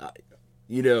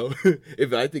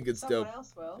 if I think it's Someone dope,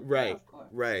 else will. right, Yeah, of course.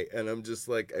 right, and I'm just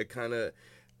like,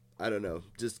 I don't know,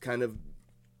 just kind of,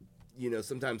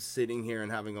 sometimes sitting here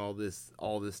and having all this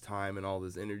time and all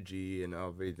this energy and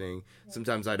everything.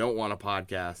 Sometimes I don't want a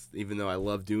podcast, even though I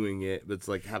love doing it. But it's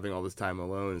like having all this time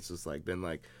alone. It's just like been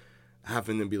like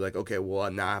having to be like, okay, well,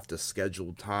 now I have to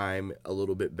schedule time a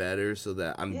little bit better so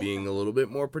that I'm being a little bit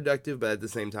more productive. But at the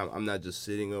same time, I'm not just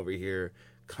sitting over here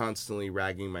constantly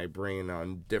ragging my brain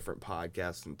on different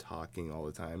podcasts and talking all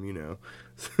the time,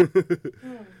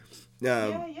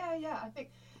 Yeah. I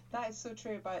think that is so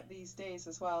true about these days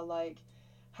as well. Like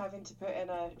having to put in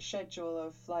a schedule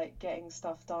of like getting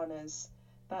stuff done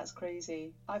that's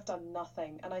crazy. I've done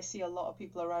nothing, and I see a lot of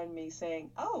people around me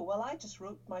saying, "Oh, well, I just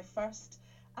wrote my first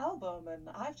album, and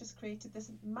I've just created this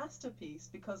masterpiece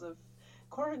because of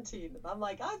quarantine." And I'm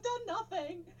like, "I've done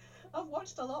nothing. I've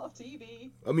watched a lot of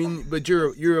TV." I mean, but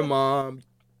you're a mom.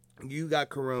 You got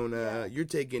corona. You're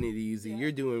taking it easy. Yeah.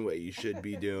 You're doing what you should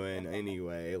be doing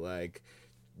anyway. Like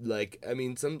I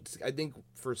mean, I think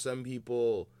for some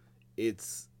people,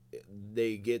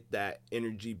 they get that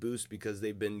energy boost because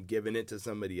they've been giving it to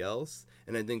somebody else,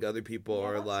 and I think other people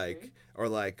are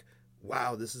like,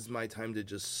 wow, this is my time to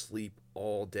just sleep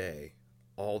all day,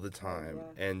 all the time,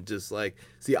 and just like,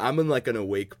 see, I'm like an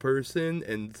awake person,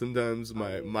 and sometimes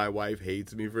my wife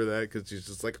hates me for that because she's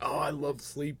just like, oh, I love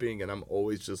sleeping, and I'm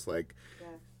always just like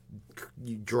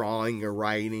drawing or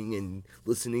writing and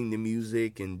listening to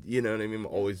music, and you know what I mean, I'm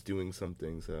always doing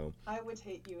something. So I would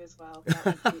hate you as well.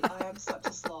 I am such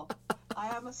a sloth. I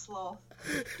am a sloth,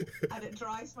 and it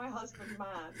drives my husband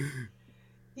mad.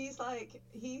 He's like,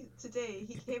 today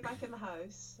he came back in the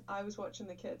house. I was watching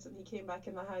the kids, and he came back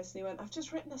in the house and he went, "I've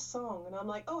just written a song." And I'm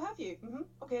like, "Oh, have you?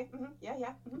 Okay,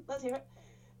 yeah, let's hear it."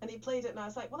 And he played it, and I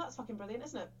was like, "Well, that's fucking brilliant,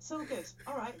 isn't it? So good.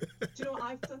 All right. Do you know what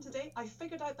I've done today? I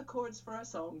figured out the chords for a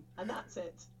song, and that's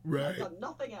it. Right. I've done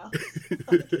nothing else."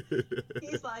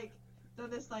 He's like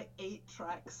done this like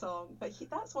 8-track song, but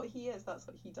that's what he is. That's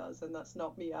what he does, and that's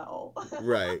not me at all.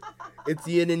 Right. It's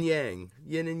yin and yang.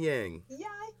 Yin and yang. Yeah,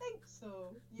 I think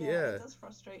so. Yeah. It does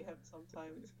frustrate him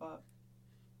sometimes, but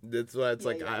that's why it's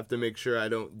I have to make sure I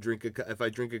don't drink if I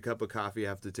drink a cup of coffee, I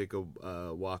have to take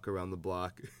a walk around the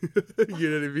block. You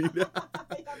know what I mean?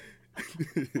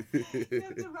 You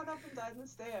have to run up and down the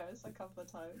stairs a couple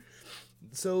of times.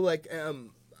 So like I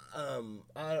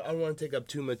don't want to take up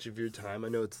too much of your time. I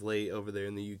know it's late over there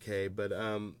in the UK, but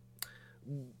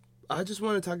I just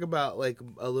want to talk about like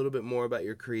a little bit more about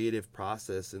your creative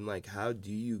process and like how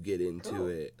do you get into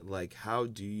it? Like how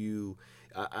do you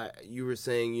you were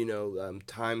saying,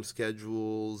 time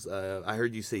schedules. I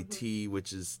heard you say tea,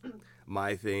 which is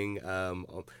my thing.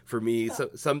 For me,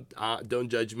 some don't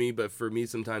judge me, but for me,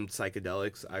 sometimes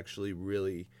psychedelics actually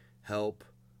really help.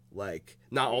 Like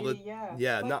not all the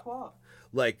like not what?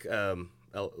 like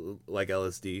like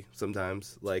LSD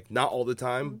sometimes. Like not all the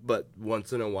time, but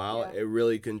once in a while, it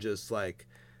really can just like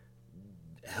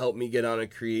help me get on a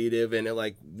creative, and it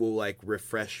like will like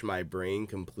refresh my brain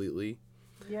completely.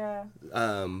 Yeah.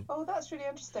 Oh, that's really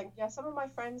interesting. Yeah, some of my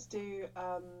friends do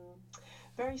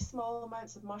very small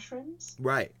amounts of mushrooms.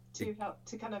 Right. To help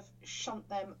to kind of shunt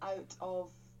them out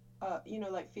of,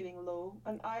 like feeling low.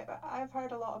 And I've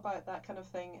heard a lot about that kind of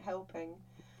thing helping.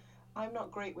 I'm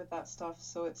not great with that stuff,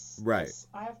 so it's right.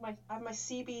 I have my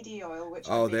CBD oil, which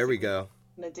there we go.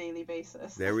 On a daily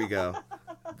basis. There we go.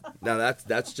 Now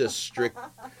that's just strict.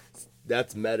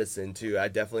 That's medicine too. I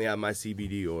definitely have my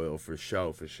CBD oil for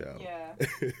show. Yeah.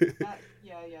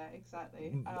 Yeah,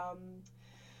 exactly.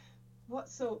 What?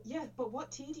 So yeah, but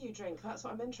what tea do you drink? That's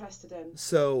what I'm interested in.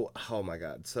 So, oh my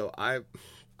God. So I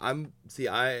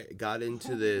got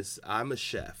into this. I'm a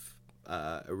chef,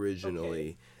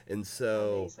 originally. And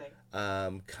so,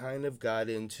 Amazing. kind of got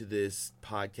into this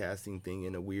podcasting thing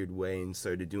in a weird way and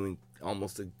started doing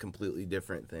almost a completely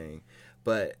different thing.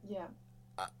 But Yeah.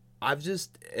 I've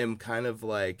just am kind of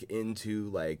like into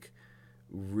like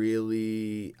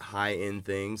really high end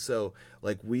things. So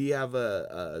like we have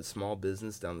a small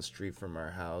business down the street from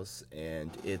our house, and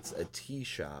it's a tea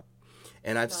shop.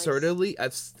 And I've Nice. sort of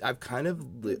I've kind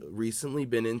of recently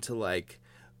been into like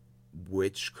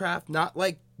witchcraft, not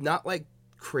like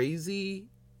crazy,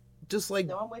 just like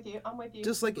No, I'm with you. I'm with you.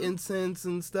 just like Mhm. incense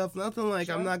and stuff. Nothing like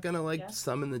I'm Sure. not gonna like Yeah.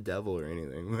 summon the devil or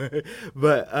anything.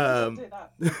 But Don't do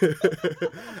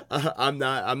that.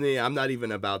 I'm not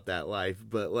even about that life.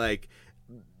 But like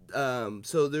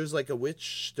so there's like a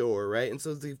witch store, right? And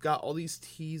so they've got all these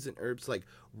teas and herbs like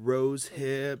rose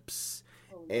hips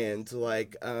Oh, and nice.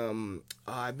 like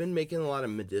I've been making a lot of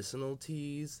medicinal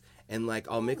teas, and like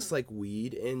I'll mix like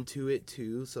weed into it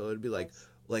too. So it'd be Nice.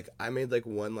 like I made like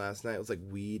one last night. It was like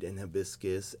weed and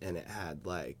hibiscus, and it had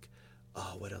like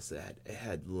what else it had? It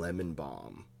had lemon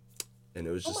balm, and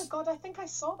it was Oh my just God, I think I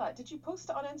saw that. Did you post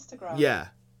it on Instagram? yeah.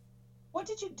 What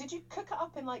did you cook it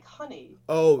up in like honey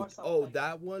Oh, or something?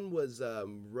 that one was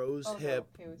rose Oh, no,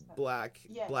 hip, who was that? black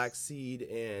Yes. seed,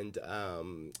 and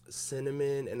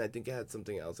cinnamon, and I think it had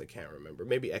something else I can't remember.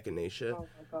 Maybe echinacea. Oh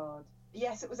my God.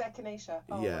 Yes, it was echinacea.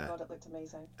 Oh Yeah. my God, it looked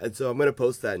amazing. And so I'm gonna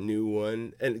post that new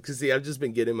one, and because see, I've just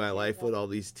been getting my life yeah. with all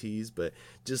these teas, but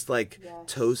just like Yes.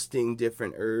 toasting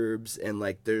different herbs, and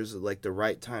like there's like the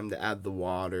right time to add the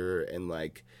water, and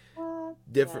like What?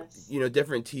 different Yes.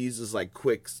 different teas is like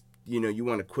quick. You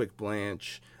want a quick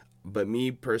blanch, but me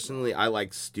personally, I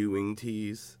like stewing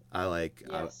teas.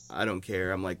 Yes. I don't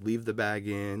care. I'm like, leave the bag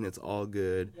in, it's all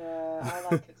good. Yeah, I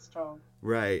like it strong.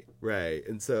 Right.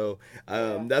 And so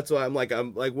Yeah. that's why I'm like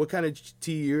what kind of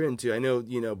tea you're into? I know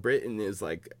Britain is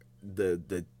like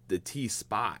the tea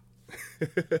spot.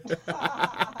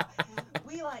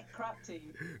 We like crap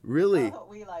tea. Really? That's what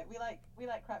we like. We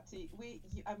like crap tea.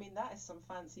 I mean, that is some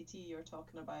fancy tea you're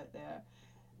talking about there.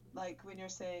 Like when you're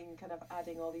saying kind of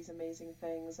adding all these amazing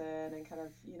things in and kind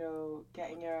of,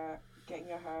 getting your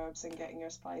herbs and getting your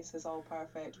spices all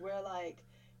perfect. We're like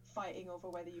fighting over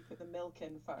whether you put the milk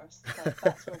in first. Like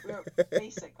that's where we're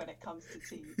basic when it comes to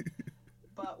tea.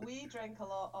 But we drink a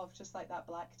lot of just like that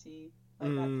black tea, like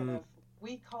that kind of,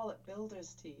 we call it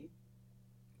builder's tea.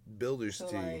 Builder's So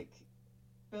tea. like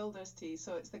builder's tea.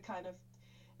 So it's the kind of,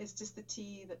 it's just the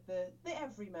tea that the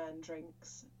everyman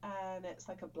drinks, and it's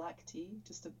like a black tea,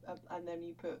 and then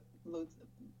you put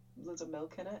loads of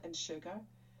milk in it and sugar,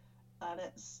 and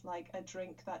it's like a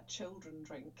drink that children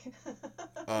drink.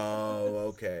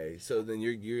 Oh, okay. So then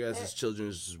you guys as children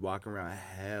is just walking around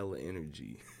hell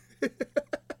energy.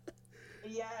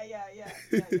 Yeah.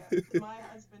 My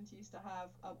husband used to have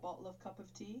a bottle of cup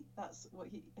of tea. That's what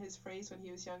his phrase when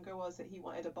he was younger was, that he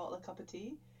wanted a bottle of cup of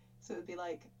tea. So it would be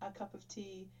like a cup of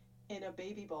tea in a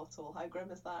baby bottle. How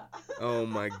grim is that? Oh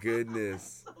my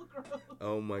goodness. So gross.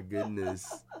 Oh my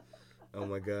goodness. Oh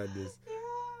my goodness. Yeah.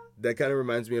 That kind of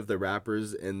reminds me of the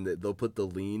rappers, and they'll put the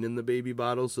lean in the baby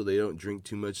bottle so they don't drink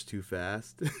too much too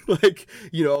fast. Like,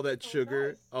 all that sugar,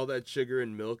 nice. all that sugar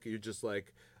and milk, you're just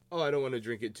like, oh, I don't want to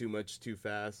drink it too much too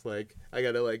fast. Like, I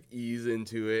got to like ease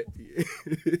into it.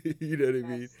 You know what I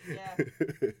mean? Yes,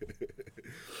 yeah.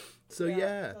 So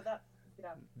yeah, So yeah.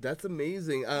 that's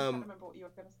amazing. I can't remember what you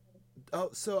were gonna say. Oh,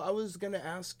 so I was going to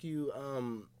ask you,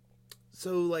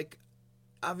 so like,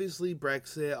 obviously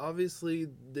Brexit, obviously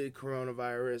the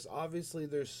coronavirus, obviously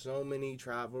there's so many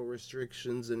travel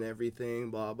restrictions and everything,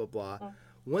 blah blah blah.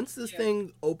 Once this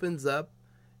thing opens up,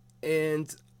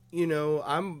 and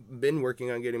I've been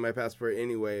working on getting my passport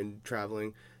anyway and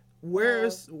traveling,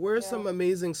 where's some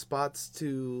amazing spots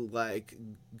to like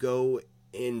go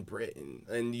in Britain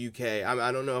and UK?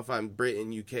 I don't know if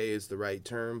Britain, UK is the right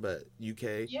term, but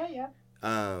UK. Yeah.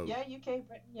 Yeah, UK,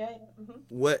 Britain. Yeah.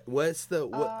 What's the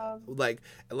like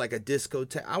a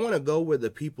discotheque? I want to go where the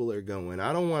people are going.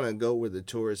 I don't want to go where the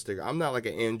tourists are. I'm not like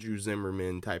an Andrew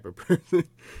Zimmerman type of person.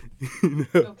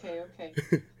 Okay.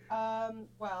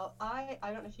 Well, I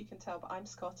don't know if you can tell, but I'm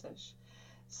Scottish.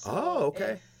 So Oh,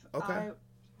 okay.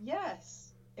 Yes.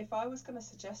 If I was going to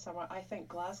suggest somewhere, I think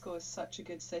Glasgow is such a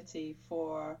good city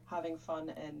for having fun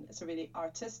in. It's a really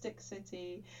artistic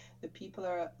city. The people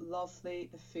are lovely.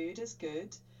 The food is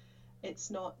good.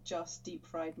 It's not just deep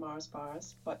fried Mars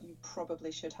bars, but you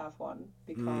probably should have one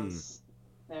because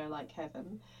they're like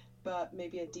heaven. But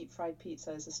maybe a deep fried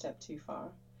pizza is a step too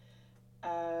far.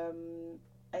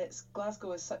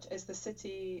 Glasgow is the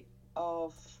city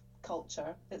of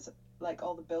culture. It's like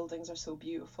all the buildings are so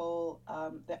beautiful.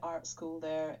 The art school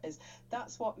there is,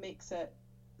 that's what makes it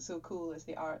so cool, is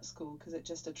the art school, because it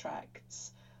just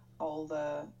attracts all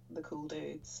the cool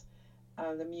dudes.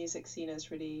 The music scene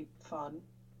is really fun.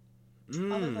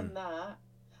 Other than that,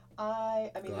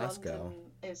 I mean, Glasgow.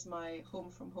 London is my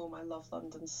home from home. I love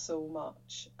London so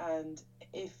much. And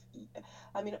if,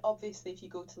 I mean, obviously, if you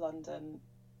go to London,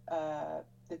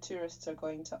 the tourists are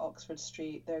going to Oxford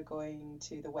Street, they're going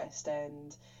to the West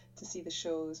End to see the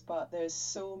shows, but there's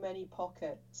so many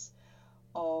pockets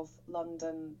of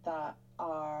London that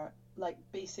are like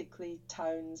basically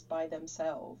towns by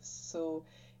themselves. So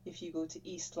if you go to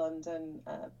East London,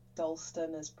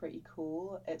 Dalston is pretty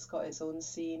cool. It's got its own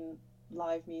scene.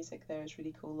 Live music there is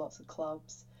really cool. Lots of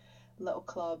clubs, little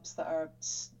clubs that are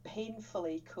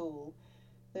painfully cool.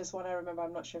 There's one I remember,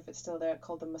 I'm not sure if it's still there,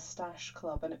 called the Moustache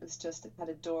Club, and it was just, it had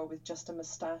a door with just a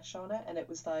moustache on it, and it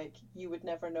was like, you would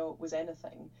never know it was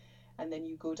anything. And then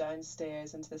you go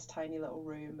downstairs into this tiny little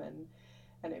room, and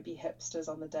it'd be hipsters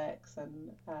on the decks,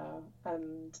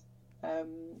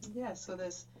 yeah, so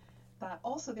there's that.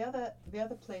 Also, the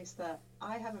other place that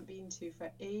I haven't been to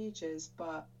for ages,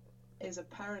 but is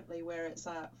apparently where it's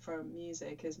at for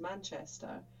music, is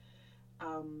Manchester.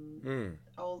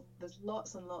 There's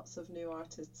lots and lots of new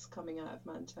artists coming out of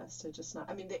Manchester just now.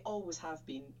 I mean, they always have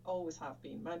been.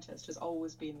 Manchester's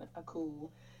always been a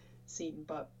cool scene,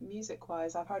 but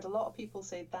music-wise, I've heard a lot of people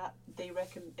say that they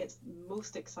reckon it's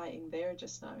most exciting there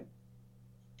just now.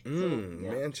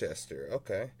 Yeah. Manchester.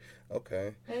 Okay.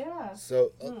 Yeah.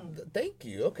 So, thank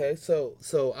you. Okay.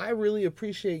 So I really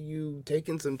appreciate you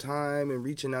taking some time and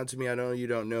reaching out to me. I know you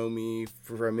don't know me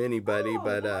from anybody,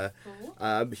 but that's cool.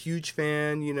 I'm a huge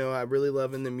fan. You know, I really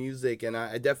loving the music, and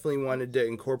I definitely wanted to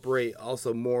incorporate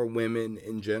also more women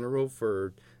in general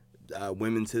for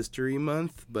Women's History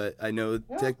Month. But I know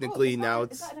Yeah, technically cool. now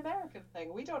Is it's that an American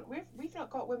thing? We've not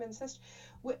got women's history.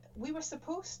 We were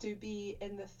supposed to be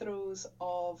in the throes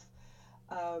of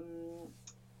um,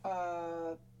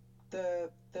 the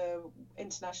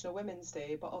International Women's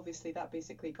Day, but obviously that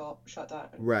basically got shut down.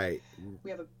 right.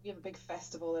 We have a big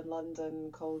festival in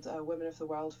London called Women of the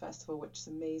World Festival, which is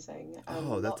amazing.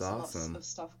 Oh, that's Lots and lots awesome. of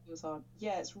stuff goes on.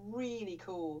 Yeah, it's really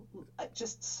cool.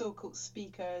 Just so cool.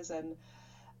 Speakers and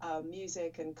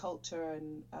music and culture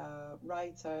and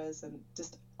writers and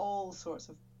just all sorts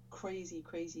of crazy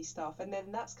stuff. And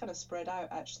then that's kind of spread out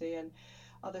actually, and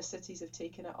other cities have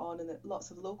taken it on, and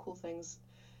lots of local things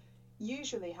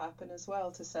usually happen as well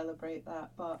to celebrate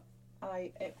that. But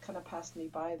it kind of passed me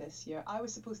by this year. I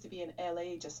was supposed to be in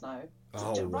LA just now.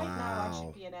 Oh, Right now I should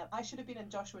wow. be in I should have been in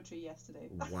Joshua Tree yesterday.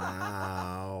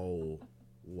 Wow.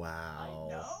 I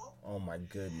know. Oh my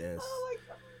goodness. Oh my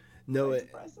god. No, Very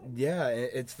depressing. yeah,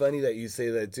 it's funny that you say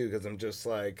that too, because I'm just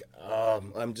like,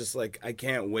 I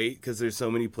can't wait, because there's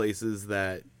so many places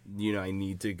that, you know, I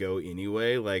need to go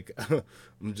anyway. Like,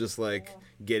 I'm just like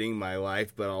getting my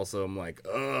life, but also I'm like,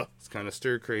 it's kind of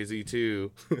stir crazy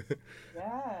too.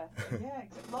 Yeah.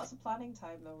 Lots of planning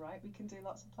time though, right? We can do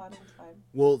lots of planning time.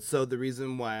 Well, so the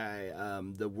reason why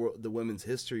the Women's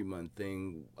History Month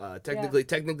thing,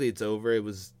 technically it's over. It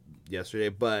was yesterday,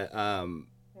 but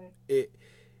it,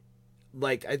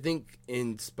 like, I think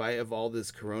in spite of all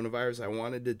this coronavirus, I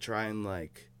wanted to try and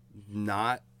like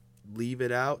not leave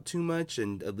it out too much,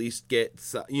 and at least get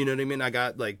some, you know what I mean? I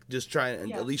got like, just try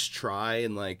and at least try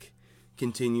and like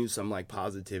continue some like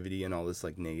positivity and all this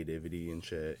like negativity and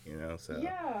shit, you know? So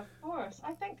Yeah, of course.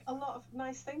 I think a lot of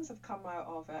nice things have come out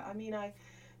of it. I mean, I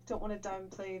don't want to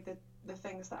downplay the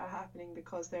things that are happening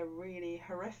because they're really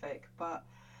horrific, but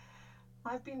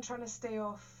I've been trying to stay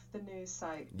off the news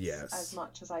sites as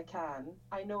much as I can.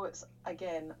 I know I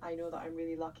know that I'm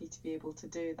really lucky to be able to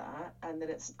do that, and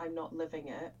that I'm not living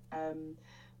it.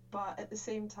 But at the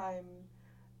same time,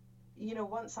 you know,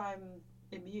 once I'm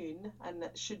immune, and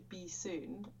that should be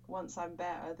soon, once I'm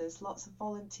better, there's lots of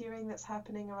volunteering that's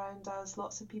happening around us.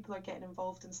 Lots of people are getting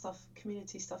involved in stuff,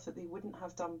 community stuff that they wouldn't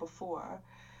have done before.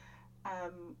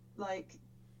 Like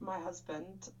my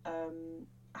husband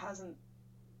hasn't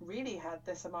really had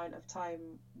this amount of time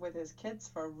with his kids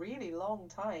for a really long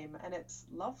time, and it's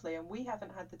lovely, and we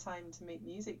haven't had the time to make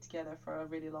music together for a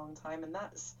really long time, and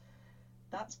that's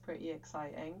pretty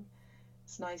exciting.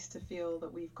 It's nice to feel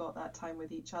that we've got that time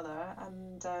with each other,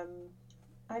 and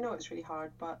I know it's really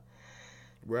hard, but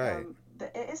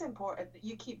it is important that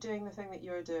you keep doing the thing that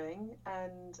you're doing,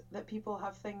 and that people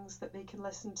have things that they can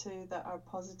listen to that are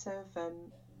positive,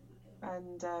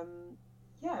 and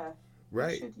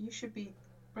you should be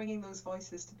bringing those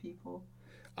voices to people.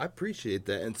 I appreciate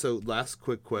that. And so last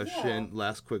quick question.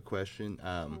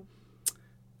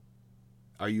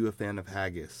 Are you a fan of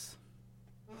haggis?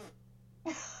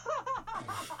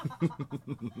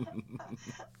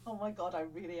 Oh my god, I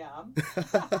really am.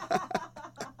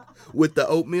 With the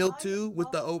oatmeal I too? With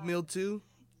love the that. oatmeal too?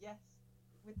 Yes,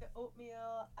 with the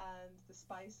oatmeal and the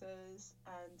spices,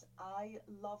 and I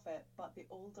love it. But the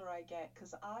older I get,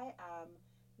 because I am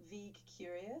veg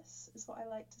curious, is what I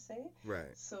like to say.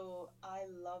 Right. So I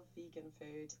love vegan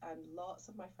food, and lots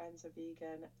of my friends are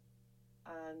vegan.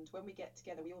 And when we get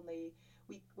together, we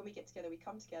when we get together, we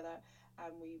come together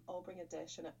and we all bring a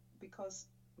dish, and because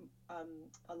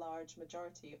a large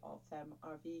majority of them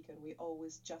are vegan, we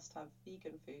always just have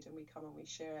vegan food and we come and we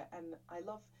share it. And I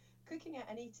love cooking it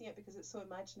and eating it because it's so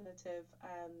imaginative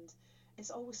and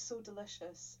it's always so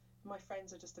delicious. My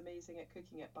friends are just amazing at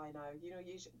cooking it by now. You know,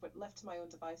 usually, but left to my own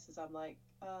devices, I'm like,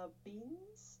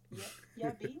 beans? Yeah,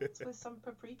 yeah, beans with some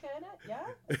paprika in it. Yeah,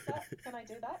 can I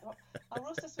do that? Well, I'll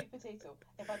roast a sweet potato.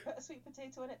 If I put a sweet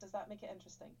potato in it, does that make it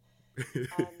interesting?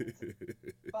 And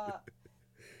but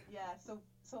yeah, so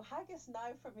haggis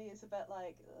now for me is a bit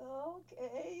like,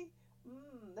 okay,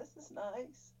 this is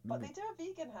nice. But they do a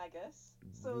vegan haggis,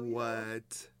 so you know.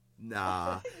 What?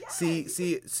 Nah. Yeah, See.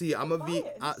 you can buy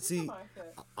it in the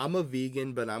supermarket. I'm a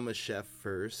vegan, but I'm a chef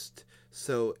first.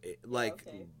 So, like,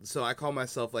 okay. so I call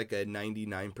myself like a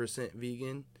 99%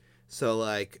 vegan. So,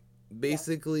 like, Yeah,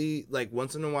 basically, like,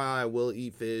 once in a while I will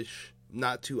eat fish.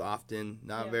 Not too often,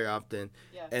 not yeah, very often.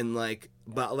 yeah, And, like,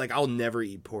 yeah, but, like, I'll never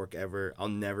eat pork ever. I'll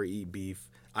never eat beef.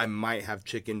 I might have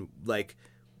chicken, like,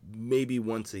 maybe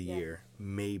once a yeah, year.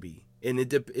 Maybe. And it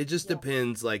just yeah.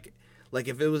 depends, like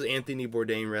if it was Anthony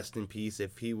Bourdain, rest in peace,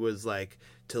 if he was like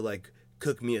to like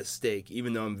cook me a steak,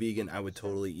 even though I'm vegan, I would Sure.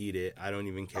 totally eat it. I don't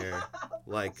even care. Of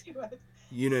Like, course you would.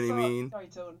 you know what I mean? Sorry,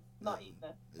 Tone, not eating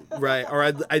it. Right. Or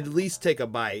I'd at least take a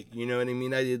bite. You know what I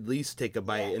mean? I'd at least take a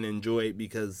bite Yeah, and enjoy it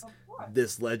because of course.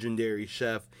 this legendary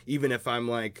chef, even if I'm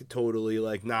like totally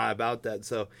like nah about that.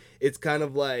 So it's kind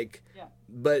of like, Yeah,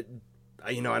 but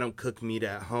you know, I don't cook meat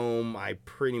at home. I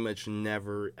pretty much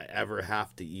never ever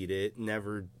have to eat it.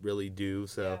 Never really do.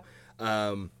 So, yeah,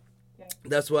 um, yeah.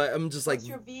 that's why I'm just like, What's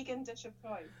your vegan dish of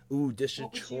choice? ooh, dish of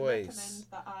What would you recommend choice.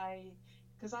 that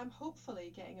because I'm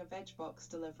hopefully getting a veg box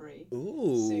delivery soon.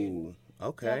 Ooh, Yeah,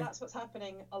 okay. that's what's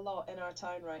happening a lot in our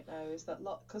town right now. Is that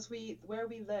lot because where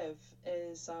we live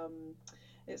is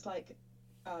it's like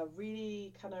a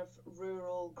really kind of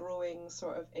rural growing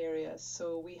sort of area.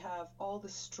 So we have all the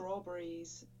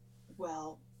strawberries.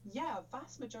 Well, yeah, a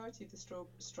vast majority of the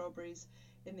strawberries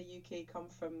in the UK come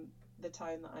from the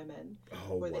town that I'm in,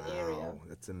 Oh or the area. wow,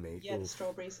 that's amazing. Yeah, the Oof.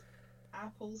 strawberries,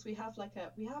 apples. We have like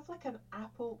an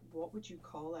apple. What would you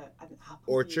call it? An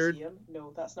apple Orchard. museum?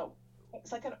 No, that's not.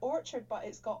 It's like an orchard, but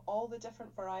it's got all the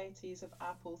different varieties of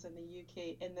apples in the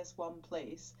UK in this one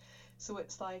place. So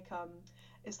it's like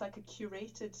a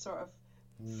curated sort of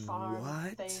farm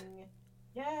What? thing.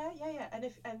 Yeah, yeah, yeah. And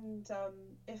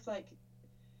if like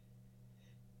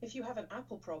if you have an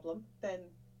apple problem, then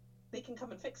they can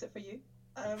come and fix it for you.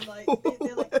 Like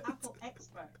they're like What? apple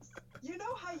experts. You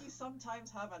know how you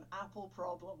sometimes have an apple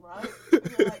problem, right? And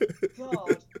you're like,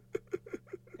 God,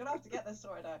 gonna have to get this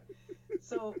sorted out.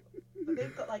 So, but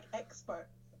they've got like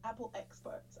apple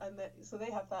experts, and so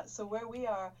they have that. So where we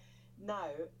are now,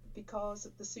 because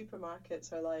the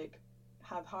supermarkets are like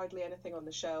have hardly anything on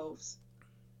the shelves,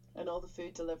 and all the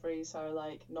food deliveries are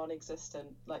like non-existent,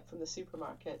 like from the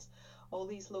supermarkets. All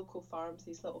these local farms,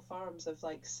 these little farms, have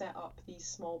like set up these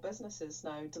small businesses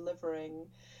now delivering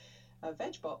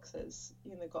veg boxes.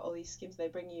 You know, they've got all these schemes. They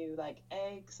bring you like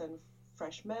eggs and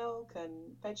fresh milk and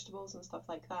vegetables and stuff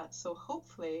like that. So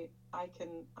hopefully I'm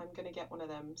gonna get one of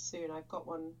them soon. I've got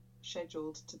one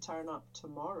scheduled to turn up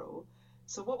tomorrow.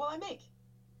 So what will I make?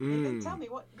 Nathan, tell me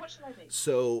what should I make?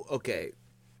 So okay.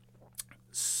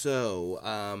 So,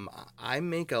 I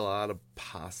make a lot of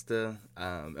pasta,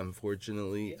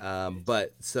 unfortunately. Okay, good.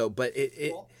 But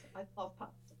What? I love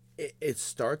pasta. it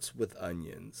starts with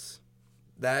onions.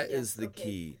 That is Yes, the okay.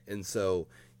 key. And so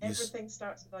Everything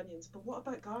starts with onions, but what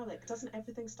about garlic? Doesn't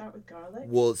everything start with garlic?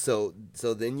 well, so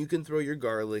then you can throw your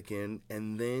garlic in,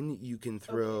 and then you can Okay,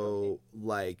 throw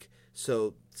like,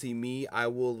 so see me, I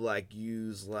will like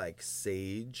use like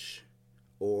sage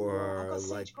Oh, I've or got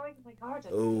like, sage growing in my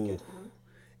garden. Okay, oh, good.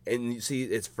 and you see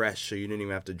it's fresh, so you didn't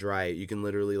even have to dry it. You can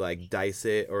literally like dice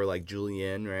it or like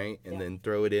julienne, right, and Yeah. then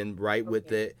throw it in right with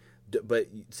Okay. it. But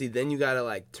see, then you gotta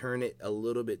like turn it a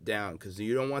little bit down because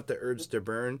you don't want the herbs to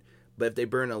burn. But if they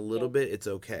burn a little Yeah. bit, it's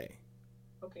okay.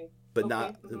 Okay. But Okay.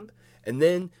 not. And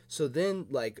then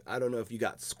like I don't know if you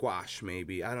got squash,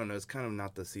 maybe I don't know. It's kind of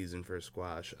not the season for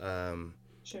squash.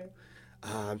 Sure.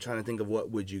 I'm trying to think of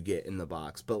what would you get in the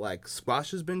box, but like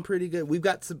squash has been pretty good. We've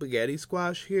got spaghetti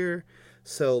squash here,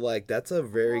 so like that's a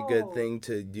very good Oh. thing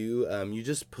to do. You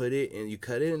just put it and you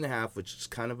cut it in half, which is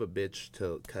kind of a bitch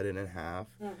to cut it in half,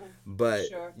 but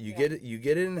Sure, you yeah.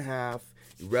 get it in half.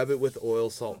 You rub it with oil,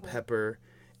 salt, pepper,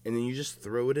 and then you just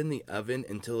throw it in the oven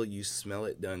until you smell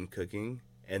it done cooking,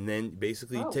 and then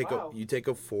basically Oh, wow. you take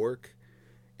a fork.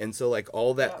 And so, like,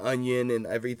 all that Yeah. onion and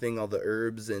everything, all the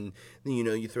herbs, and, you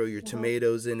know, you throw your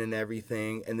tomatoes in and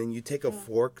everything. And then you take a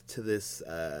fork to this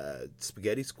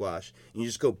spaghetti squash, and you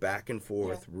just go back and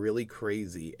forth really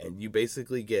crazy. And you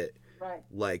basically get, Right.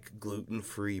 like,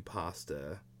 gluten-free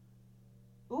pasta.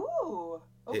 Ooh.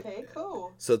 Okay,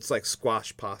 cool. So it's like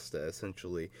squash pasta,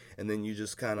 essentially. And then you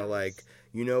just kind of, like,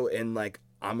 you know, and, like,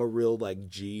 I'm a real, like,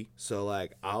 G. So,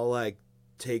 like, I'll, like,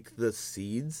 take the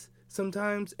seeds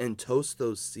sometimes and toast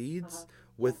those seeds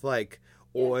with like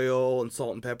oil and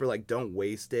salt and pepper. Like, don't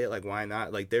waste it. Like, why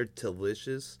not? Like, they're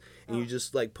delicious. And you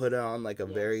just like put it on like a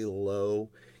very low,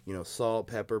 you know, salt,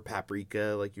 pepper,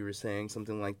 paprika, like you were saying,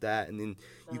 something like that. And then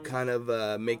you kind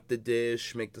of make the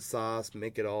dish, make the sauce,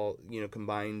 make it all, you know,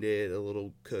 combined it a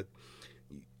little cook,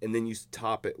 and then you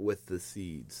top it with the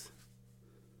seeds.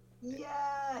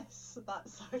 Yes, that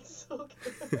sounds so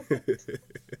good.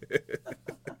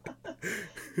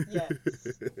 Yes,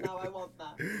 now I want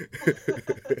that.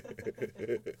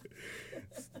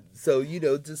 So, you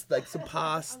know, just like some I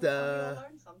pasta.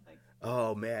 learned something.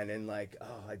 Oh man, and like,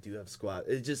 I do have squash.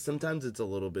 It just sometimes it's a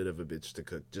little bit of a bitch to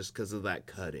cook just because of that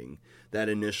cutting. That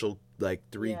initial like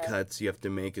 3 cuts you have to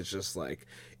make. It's just like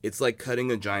it's like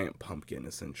cutting a giant pumpkin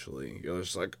essentially. You're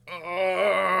just like,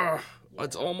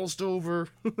 it's almost over.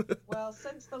 Well,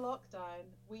 since the lockdown,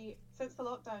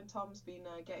 Tom's been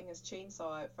getting his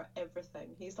chainsaw out for everything.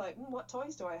 He's like, what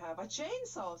toys do I have? A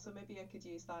chainsaw, so maybe I could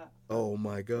use that. Oh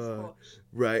my god! Squash.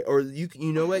 Right, or you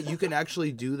know what? You can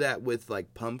actually do that with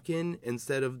like pumpkin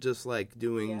instead of just like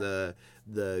doing the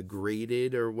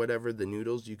grated or whatever the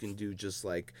noodles. You can do just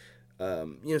like.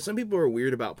 You know, some people are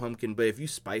weird about pumpkin, but if you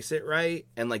spice it right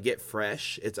and like get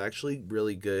fresh, it's actually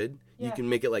really good. You Yeah. can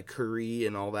make it like curry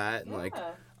and all that, and Yeah. like,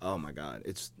 oh my god,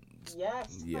 it's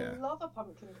Yes, yeah. I love a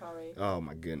pumpkin curry. Oh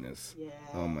my goodness. Yes.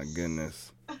 Oh my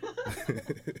goodness.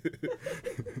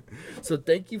 So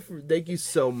thank you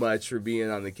so much for being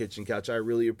on the kitchen couch. I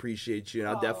really appreciate you, and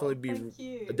I'll Thank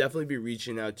you. definitely be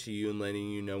reaching out to you and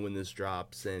letting you know when this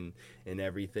drops and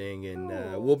everything, and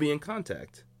Cool. we'll be in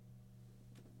contact.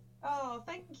 Oh,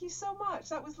 thank you so much.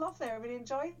 That was lovely. I really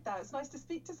enjoyed that. It's nice to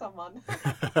speak to someone.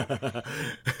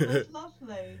 That's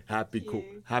lovely. Thank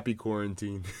you. Happy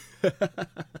quarantine.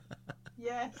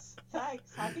 Yes,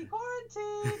 thanks. Happy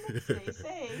quarantine. Stay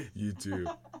safe. You too.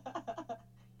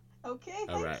 Okay,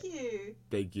 All thank right. you.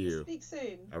 Thank you. Speak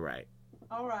soon. All right.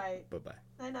 All right. Bye-bye.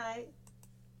 Night night.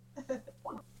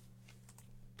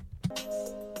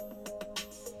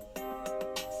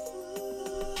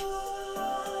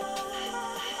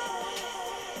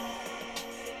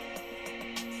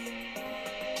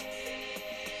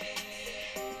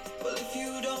 Well, if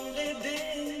you'd only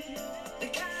been the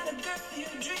kind of girl you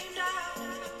dreamed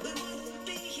of, we wouldn't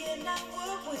be here now,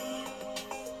 would we?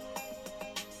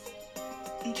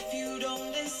 And if you'd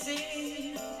only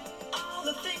seen all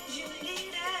the things you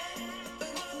needed, we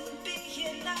wouldn't be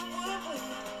here now, would we?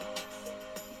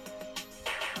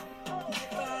 And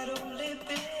if I'd only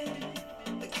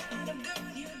been the kind of girl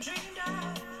you dreamed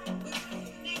of, we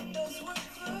wouldn't need those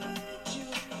words, would you?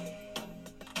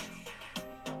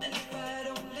 And if I'd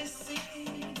only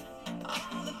seen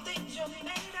all the things you're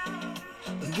made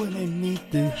of, Wouldn't need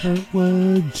to hurt,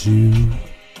 would you?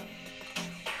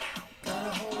 Got a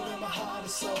hold in my heart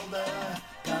is so there.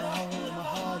 Got a hold in my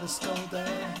heart is so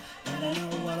there. And I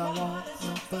know what I want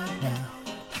but now.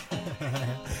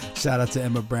 Shout out to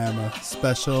Emma Brammer,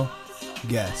 special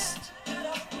guest.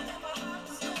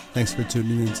 Thanks for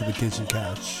tuning into the kitchen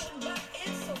couch.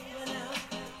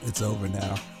 It's over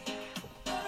now.